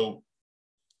 And so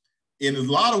in a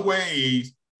lot of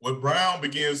ways, what Brown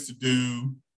begins to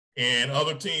do and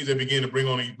other teams that begin to bring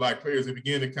on these Black players, they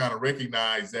begin to kind of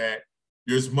recognize that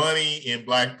there's money in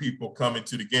Black people coming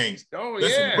to the games. Oh,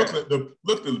 listen, yeah.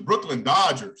 The Brooklyn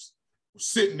Dodgers were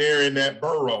sitting there in that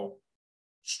borough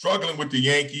struggling with the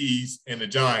Yankees and the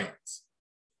Giants.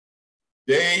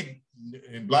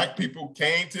 And Black people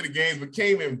came to the games, but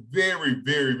came in very,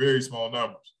 very, very small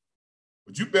numbers.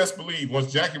 But you best believe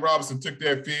once Jackie Robinson took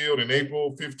that field in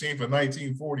April 15th of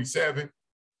 1947,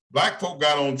 Black folk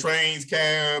got on trains,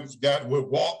 cabs, would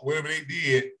walk, whatever they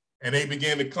did, and they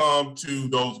began to come to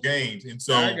those games. And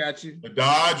so I got you. The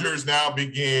Dodgers now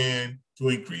began to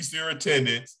increase their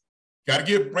attendance. Got to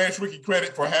give Branch Rickey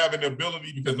credit for having the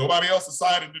ability because nobody else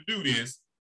decided to do this,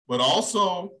 but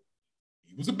also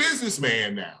he was a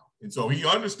businessman now. And so he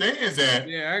understands that,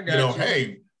 yeah, I got you.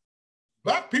 Hey,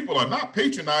 Black people are not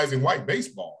patronizing white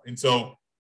baseball. And so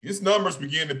his numbers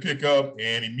began to pick up,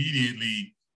 and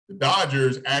immediately the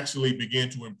Dodgers actually begin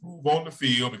to improve on the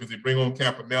field because they bring on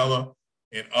Campanella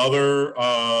and other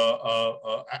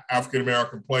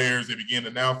African-American players. They begin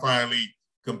to now finally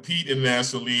compete in the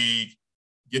National League,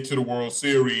 get to the World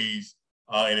Series,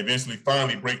 and eventually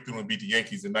finally break through and beat the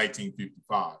Yankees in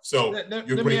 1955. So let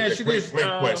me ask you this.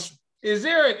 Great question. Is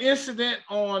there an incident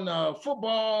on a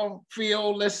football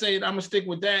field, let's say, I'm gonna stick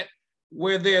with that,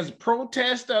 where there's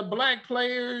protest of Black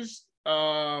players?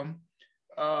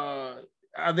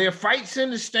 Are there fights in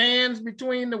the stands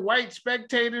between the white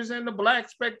spectators and the Black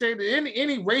spectators?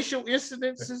 Any racial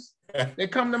incidences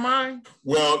that come to mind?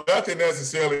 Well, nothing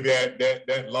necessarily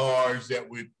that large that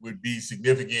would be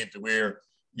significant to where,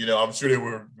 I'm sure they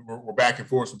were back and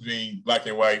forth between Black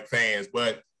and white fans.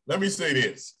 But let me say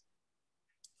this.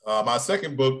 My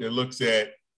second book that looks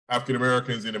at African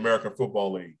Americans in the American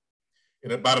Football League.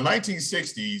 And by the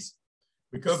 1960s,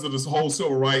 because of this whole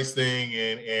civil rights thing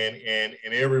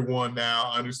and everyone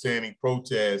now understanding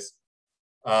protests,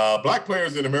 Black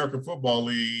players in the American Football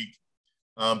League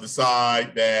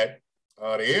decide that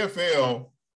the AFL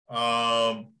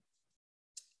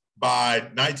by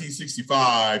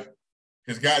 1965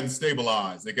 has gotten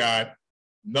stabilized. They got a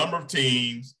number of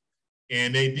teams,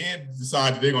 and they then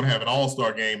decide that they're going to have an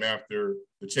all-star game after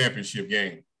the championship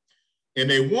game. And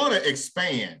they want to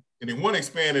expand, and they want to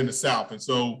expand in the South. And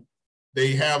so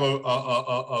they have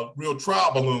a real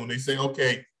trial balloon. They say,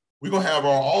 okay, we're going to have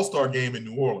our all-star game in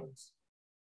New Orleans.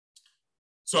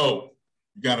 So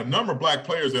you got a number of Black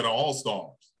players that are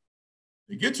all-stars.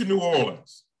 They get to New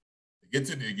Orleans.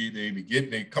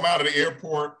 They come out of the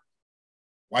airport.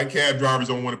 White cab drivers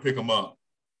don't want to pick them up.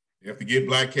 They have to get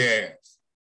Black cabs.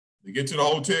 They get to the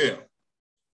hotel.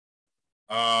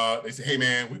 They say, hey,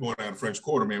 man, we're going down the French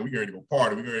Quarter, man. We're ready to go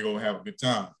party. We're ready to go have a good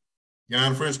time. Get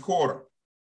down the French Quarter.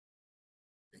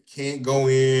 They can't go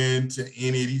into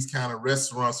any of these kind of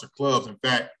restaurants or clubs. In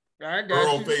fact,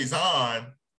 Earl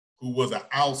Faison, who was an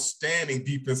outstanding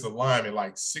defensive lineman,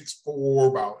 like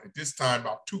 6'4", at this time,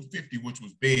 about 250, which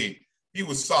was big. He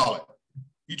was solid.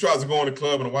 He tries to go in the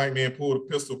club, and a white man pulled a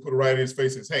pistol, put it right in his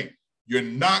face, and says, hey, you're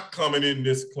not coming in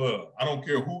this club. I don't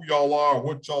care who y'all are,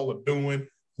 what y'all are doing,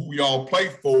 who y'all play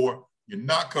for. You're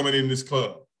not coming in this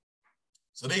club.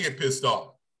 So they get pissed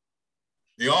off.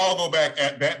 They all go back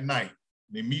at that night.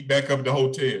 They meet back up at the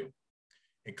hotel.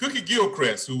 And Cookie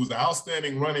Gilchrist, who was the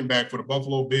outstanding running back for the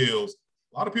Buffalo Bills,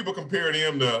 a lot of people compared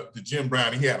him to Jim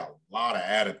Brown. He had a lot of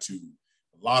attitude,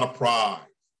 a lot of pride.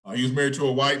 He was married to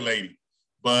a white lady,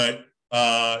 but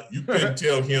you couldn't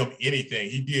tell him anything.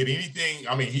 He did anything.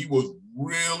 I mean, he was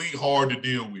really hard to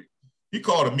deal with. He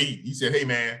called a meeting. He said, hey,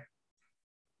 man,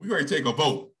 we're going to take a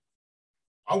vote.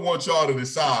 I want y'all to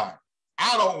decide.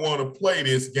 I don't want to play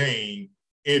this game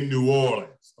in New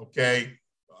Orleans, okay?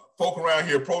 Folk around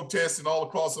here protesting all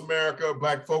across America.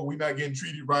 Black folk, we're not getting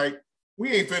treated right.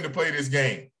 we ain't finna play this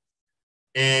game.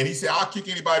 And he said, I'll kick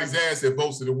anybody's ass that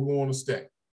votes that we want to stay.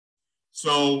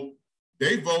 So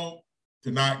they vote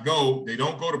to not go. They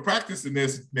don't go to practice the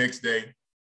next day.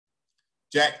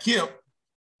 Jack Kemp,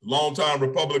 longtime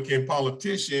Republican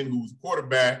politician who's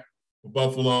quarterback for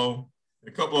Buffalo,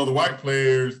 and a couple other white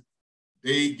players,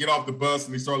 they get off the bus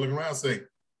and they start looking around and say,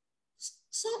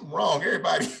 something wrong.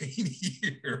 Everybody ain't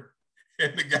here.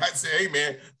 And the guy said, hey,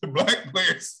 man, the black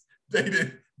players, they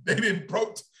didn't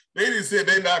protest. They didn't say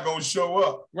they're not going to show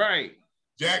up. Right.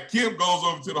 Jack Kemp goes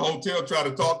over to the hotel, try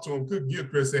to talk to him, couldn't get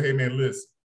up there and say, hey, man, listen.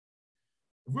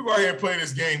 If we go ahead and play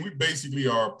this game, we basically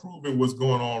are proving what's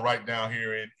going on right down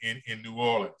here in New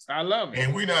Orleans. I love it.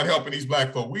 And we're not helping these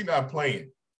black folk. We're not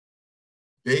playing.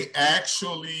 They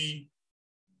actually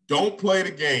don't play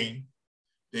the game.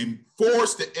 They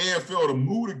forced the AFL to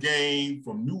move the game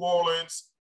from New Orleans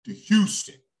to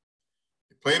Houston.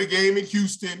 They play the game in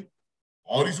Houston.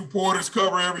 All these reporters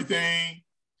cover everything.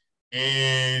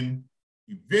 And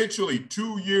eventually,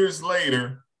 2 years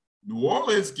later, New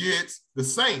Orleans gets the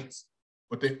Saints.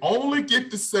 But they only get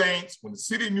the Saints when the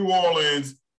city of New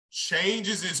Orleans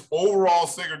changes its overall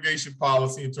segregation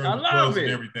policy in terms of clubs and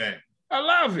everything. I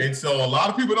love it. And so a lot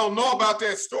of people don't know about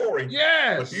that story.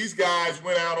 Yes. But these guys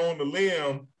went out on the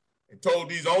limb and told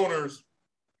these owners,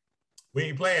 we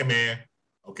ain't playing, man.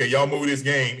 Okay, y'all move this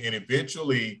game. And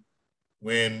eventually,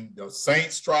 when the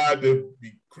Saints tried to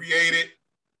be created,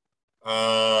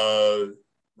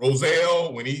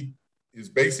 Rozelle, when he is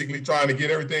basically trying to get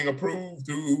everything approved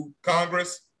through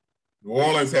Congress, New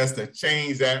Orleans has to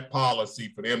change that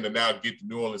policy for them to now get the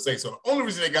New Orleans Saints. So the only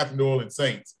reason they got the New Orleans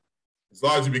Saints is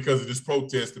largely because of this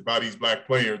protest by these black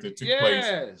players that took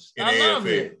place in the AFL.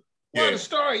 It. What a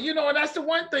story. You know, and that's the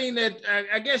one thing that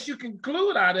I guess you can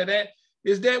conclude out of that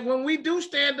is that when we do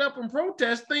stand up and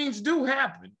protest, things do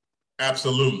happen.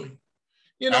 Absolutely.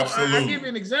 You know, I'll give you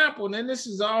an example, and then this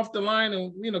is off the line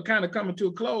and, you know, kind of coming to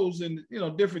a close and, you know,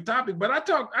 different topic. But I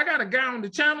got a guy on the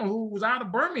channel who was out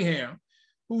of Birmingham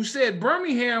who said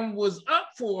Birmingham was up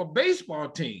for a baseball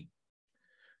team.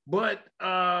 But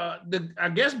I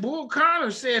guess Bull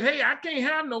Connor said, hey, I can't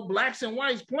have no blacks and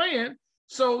whites playing.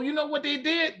 So you know what they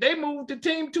did? They moved the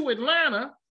team to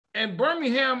Atlanta, and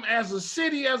Birmingham as a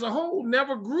city as a whole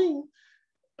never grew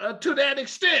to that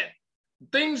extent.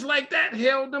 Things like that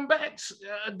held them back,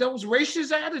 those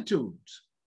racist attitudes.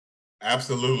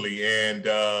 Absolutely. And,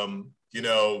 you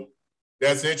know,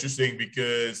 that's interesting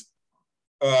because,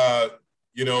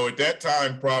 you know, at that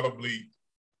time, probably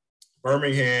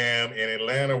Birmingham and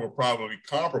Atlanta were probably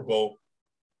comparable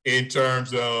in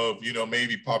terms of, you know,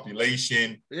 maybe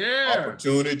population,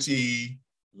 opportunity,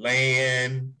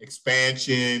 land,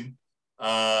 expansion.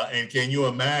 And can you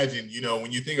imagine, you know,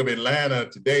 when you think of Atlanta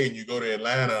today and you go to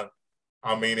Atlanta,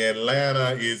 I mean,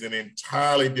 Atlanta is an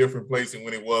entirely different place than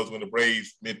when it was when the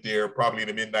Braves went there, probably in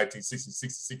the mid-1960s,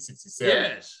 66, 67.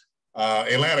 Yes.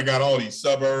 Atlanta got all these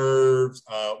suburbs.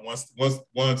 Once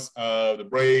the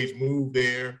Braves moved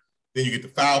there, then you get the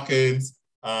Falcons,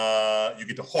 you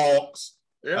get the Hawks.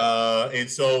 Yep. And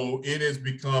so it has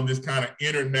become this kind of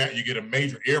internet. You get a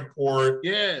major airport.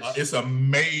 Yes. It's a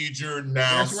major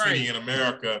now city in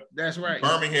America. That's right.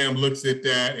 Birmingham looks at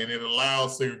that and it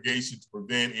allows segregation to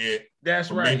prevent it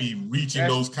from maybe reaching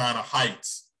those kind of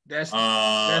heights. That's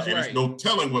and there's no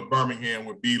telling what Birmingham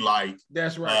would be like.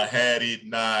 That's right. Had it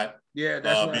not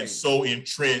been so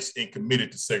entrenched and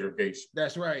committed to segregation.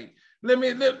 That's right.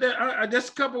 Just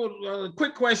a couple of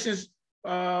quick questions.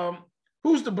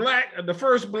 Who's the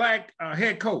first black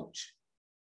head coach?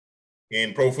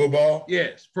 In pro football?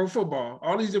 Yes, pro football.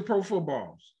 All these are pro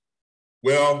footballs.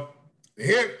 Well,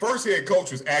 the first head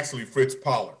coach was actually Fritz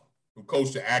Pollard, who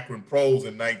coached the Akron Pros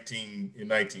in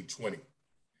 1920.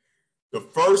 The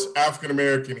first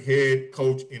African-American head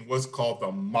coach in what's called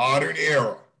the modern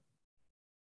era,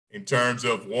 in terms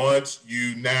of once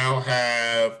you now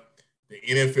have the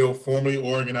NFL formally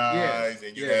organized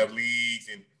and you have leagues,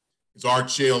 and it's Art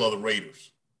Shell of the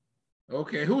Raiders.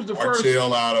 Okay, who's the Art first?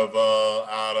 Shell out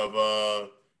of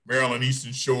Maryland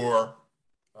Eastern Shore,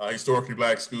 historically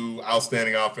black school,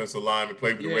 outstanding offensive lineman,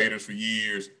 played with the Raiders for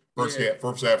years. First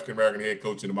African-American head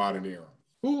coach in the modern era.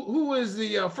 Who is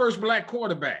the first black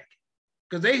quarterback?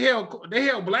 Because they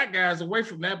held black guys away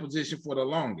from that position for the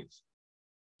longest.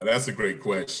 That's a great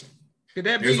question.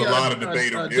 There's a lot of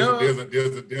debate.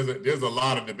 There's a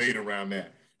lot of debate around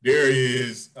that. There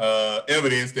is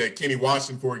evidence that Kenny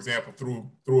Washington, for example,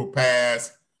 threw a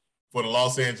pass for the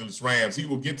Los Angeles Rams. He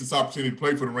will get this opportunity to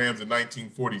play for the Rams in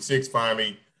 1946,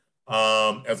 finally,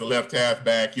 as a left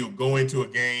halfback. He'll go into a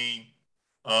game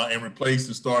and replace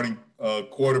the starting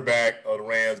quarterback of the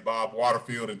Rams, Bob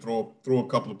Waterfield, and throw a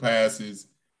couple of passes.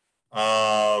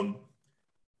 The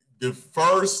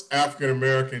first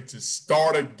African-American to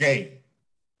start a game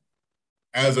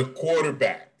as a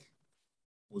quarterback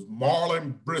was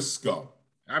Marlon Briscoe.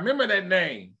 I remember that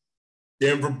name.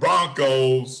 Denver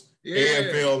Broncos, Yeah.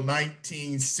 AFL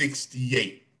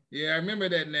 1968. Yeah, I remember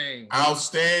that name.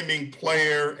 Outstanding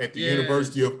player at the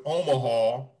University of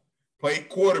Omaha, played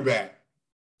quarterback.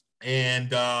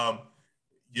 And,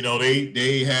 you know,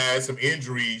 they had some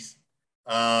injuries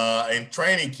in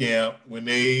training camp when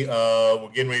they were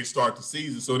getting ready to start the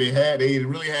season. So they didn't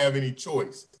really have any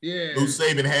choice. Yeah. Lou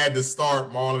Saban had to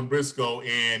start Marlon Briscoe.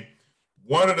 And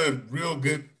one of the real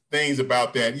good things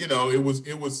about that, you know, it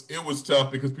was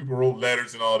tough because people wrote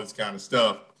letters and all this kind of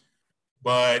stuff.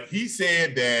 But he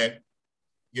said that,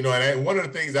 you know, and one of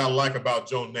the things I like about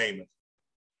Joe Namath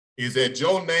is that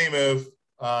Joe Namath,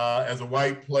 as a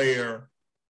white player,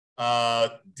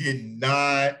 did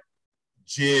not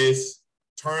just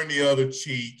turn the other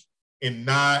cheek and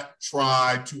not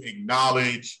try to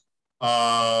acknowledge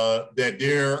that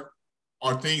there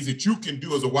are things that you can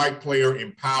do as a white player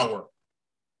in power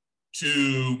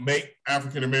to make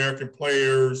African-American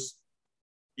players,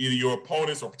 either your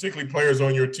opponents or particularly players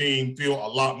on your team, feel a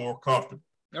lot more comfortable.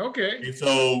 Okay. And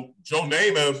so Joe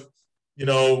Namath, you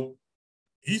know,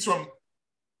 he's from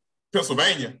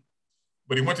Pennsylvania,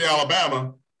 but he went to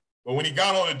Alabama. But when he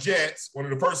got on the Jets, one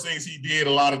of the first things he did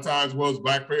a lot of times was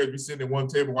black players be sitting at one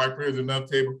table, white players at another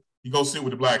table. He go sit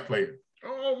with the black players.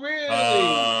 Oh, really?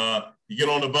 You get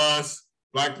on the bus,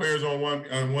 black players on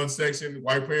one section,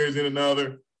 white players in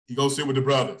another. He go sit with the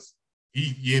brothers.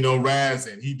 He, you know,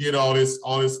 razzing. He did all this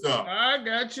stuff. I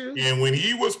got you. And when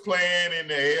he was playing in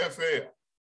the AFL,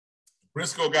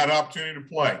 Briscoe got an opportunity to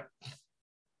play.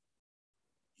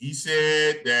 He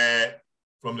said that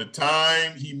from the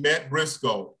time he met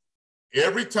Briscoe,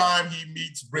 every time he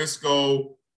meets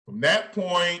Briscoe, from that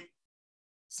point,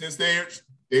 since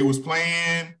they was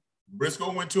playing,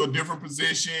 Briscoe went to a different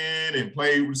position and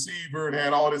played receiver and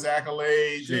had all his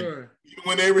accolades. Sure. And even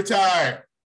when they retired,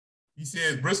 he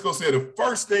says, Briscoe said the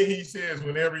first thing he says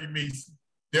whenever he meets,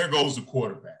 there goes the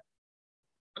quarterback.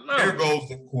 There goes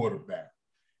the quarterback.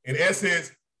 In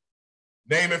essence,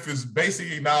 Namath is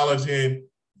basically acknowledging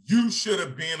you should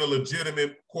have been a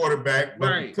legitimate quarterback,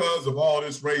 but because of all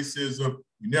this racism,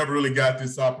 you never really got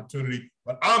this opportunity.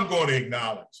 But I'm going to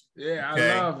acknowledge. Yeah,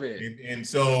 okay? I love it. And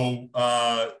so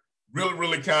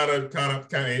really kind of,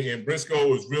 and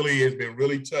Briscoe has been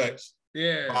really touched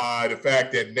by the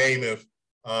fact that Namath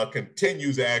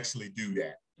continues to actually do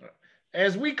that.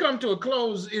 As we come to a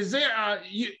close, is there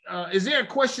a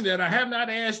question that I have not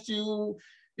asked you?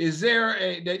 Is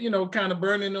there that, you know, kind of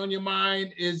burning on your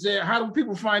mind? How do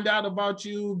people find out about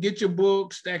you, get your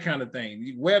books, that kind of thing?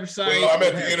 Your website? Well, I'm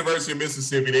at the University of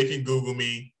Mississippi. They can Google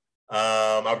me.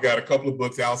 I've got a couple of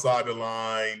books, Outside the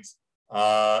Lines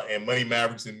and Money,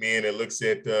 Mavericks, and Men, that looks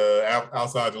at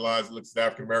Outside the Lines, looks at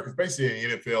African Americans, basically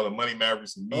in the NFL, and Money,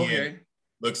 Mavericks, and Men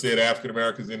looks at African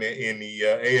Americans in the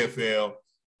AFL.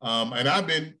 And I've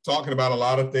been talking about a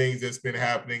lot of things that's been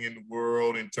happening in the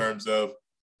world in terms of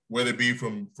whether it be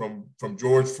from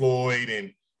George Floyd,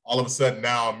 and all of a sudden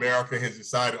now America has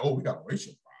decided, oh, we got a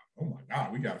racial problem. Oh my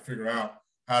God, we got to figure out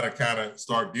how to kind of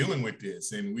start dealing with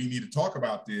this, and we need to talk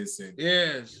about this. And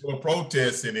people are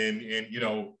protesting, and you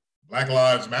know, Black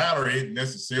Lives Matter isn't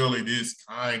necessarily this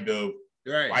kind of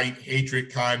white hatred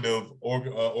kind of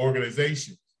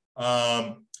organization.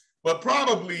 But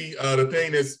probably the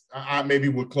thing that's I maybe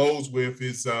would close with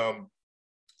is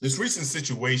this recent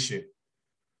situation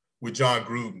with John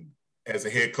Gruden as a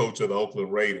head coach of the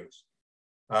Oakland Raiders,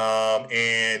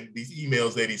 and these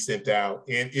emails that he sent out.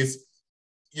 And it's,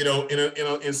 you know,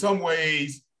 in some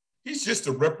ways, he's just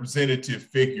a representative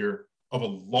figure of a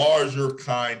larger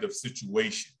kind of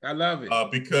situation. I love it.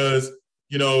 Because,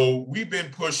 you know, we've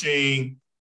been pushing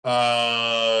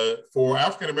for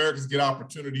African Americans to get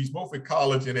opportunities both at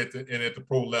college and at the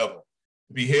pro level,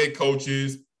 to be head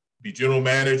coaches, to be general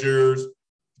managers,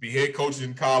 to be head coaches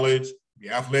in college, be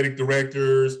athletic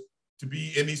directors, to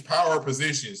be in these power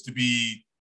positions, to be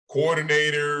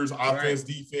coordinators, offense,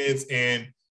 defense. And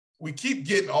we keep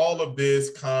getting all of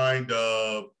this kind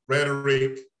of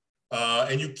rhetoric,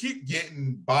 and you keep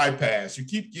getting bypassed. You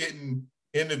keep getting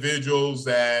individuals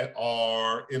that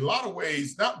are in a lot of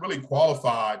ways not really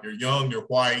qualified. They're young, they're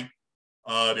white,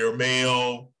 they're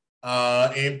male,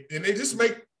 and they just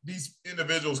make these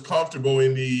individuals comfortable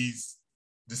in these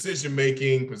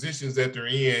decision-making positions that they're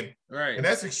in. And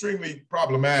that's extremely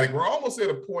problematic. We're almost at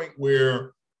a point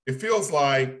where it feels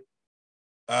like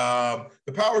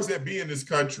the powers that be in this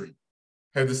country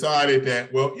have decided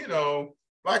that, well, you know,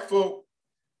 Black folk,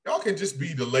 y'all can just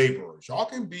be the laborers. Y'all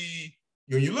can be,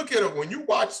 you look at it, when you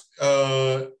watch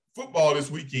football this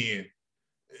weekend,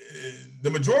 the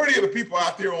majority of the people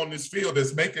out there on this field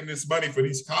that's making this money for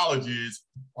these colleges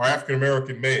are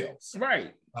African-American males.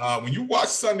 Right. When you watch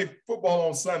Sunday football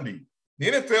on Sunday,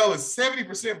 the NFL is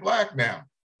 70% Black now.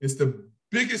 It's the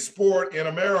biggest sport in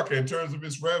America in terms of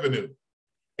its revenue.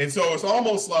 And so it's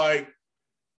almost like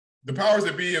the powers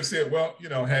that be have said, well,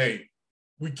 hey,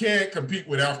 we can't compete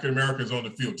with African-Americans on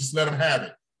the field. Just let them have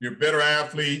it. They're better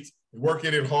athletes. They work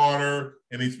at it harder,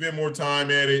 and they spend more time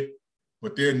at it.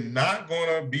 But they're not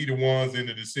going to be the ones in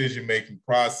the decision-making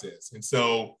process. And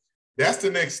so that's the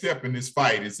next step in this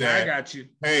fight is that, I got you.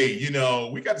 Hey,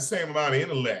 we got the same amount of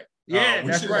intellect. Yeah, we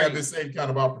that's should right. have the same kind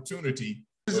of opportunity.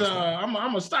 I'm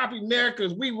going to stop him there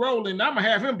because we rolling. I'm going to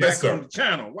have him back on the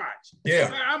channel. Watch. Yeah,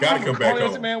 got to come back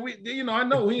on. Man, I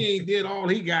know he ain't did all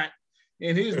he got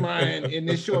in his mind in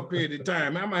this short period of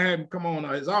time. I'm going to have him come on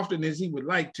as often as he would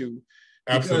like to.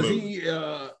 Absolutely.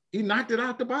 Because he knocked it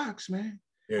out the box, man.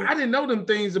 Yeah. I didn't know them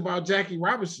things about Jackie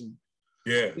Robinson.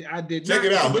 Yeah, I did. Check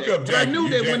it out. Look up Jackie. I knew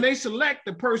that when they select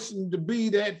the person to be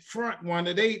that front one,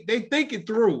 that they think it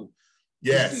through.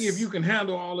 Yes. To see if you can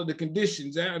handle all of the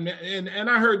conditions. And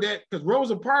I heard that because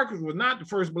Rosa Parks was not the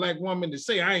first Black woman to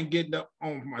say, I ain't getting up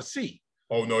on my seat.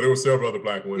 Oh, no, there were several other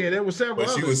Black women. Yeah, there were several.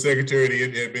 But she was secretary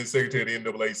had been secretary of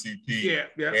the NAACP.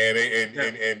 Yeah.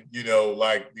 And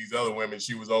like these other women,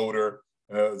 she was older,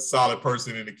 solid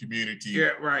person in the community. Yeah,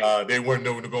 right. They weren't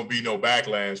going to be no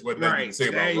backlash. What right. To say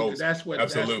about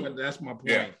Rosa. That's my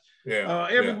point. Yeah.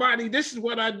 Everybody, this is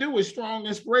what I do with Strong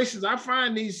Inspirations. I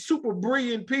find these super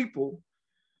brilliant people,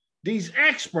 these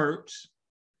experts.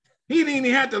 He didn't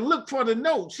even have to look for the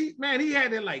notes. He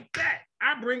had it like that.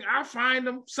 I find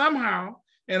them somehow,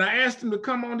 and I asked them to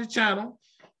come on the channel,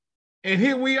 and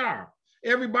here we are.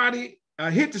 Everybody,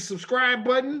 hit the subscribe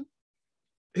button,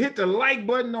 hit the like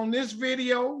button on this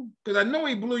video, because I know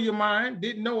he blew your mind,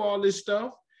 didn't know all this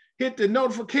stuff. Hit the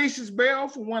notifications bell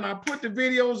for when I put the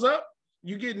videos up.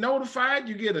 You get notified,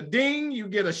 you get a ding, you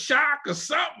get a shock or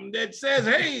something that says,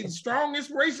 hey, Strong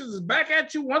Inspirations is back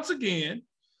at you once again.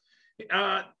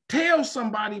 Tell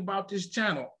somebody about this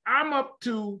channel.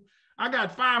 I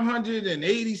got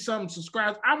 580 something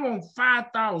subscribers. I want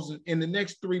 5,000 in the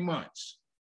next 3 months.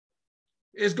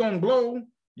 It's going to blow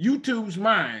YouTube's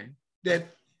mind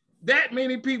that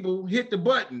many people hit the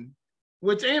button,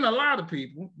 which ain't a lot of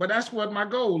people, but that's what my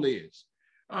goal is.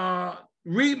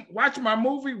 Watch my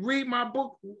movie, read my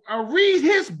book, read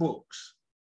his books.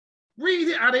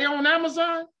 Are they on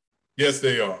Amazon? Yes,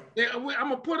 they are. I'm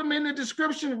gonna put them in the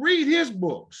description. Read his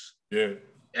books. Yeah.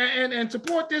 And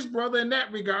support this brother in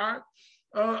that regard.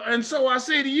 And so I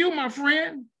say to you, my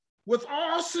friend, with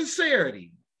all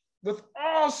sincerity,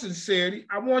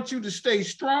 I want you to stay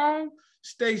strong,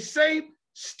 stay safe,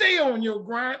 stay on your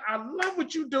grind. I love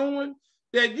what you're doing,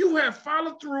 that you have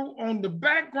followed through on the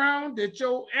background that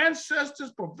your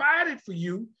ancestors provided for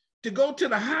you to go to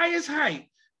the highest height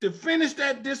to finish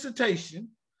that dissertation.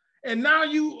 And now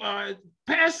you are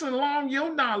passing along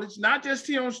your knowledge, not just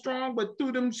here on Strong, but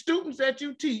through them students that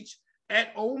you teach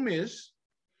at Ole Miss.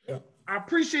 Yeah. I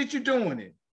appreciate you doing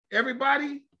it.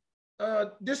 Everybody,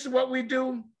 this is what we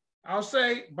do. I'll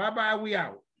say bye-bye, we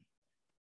out.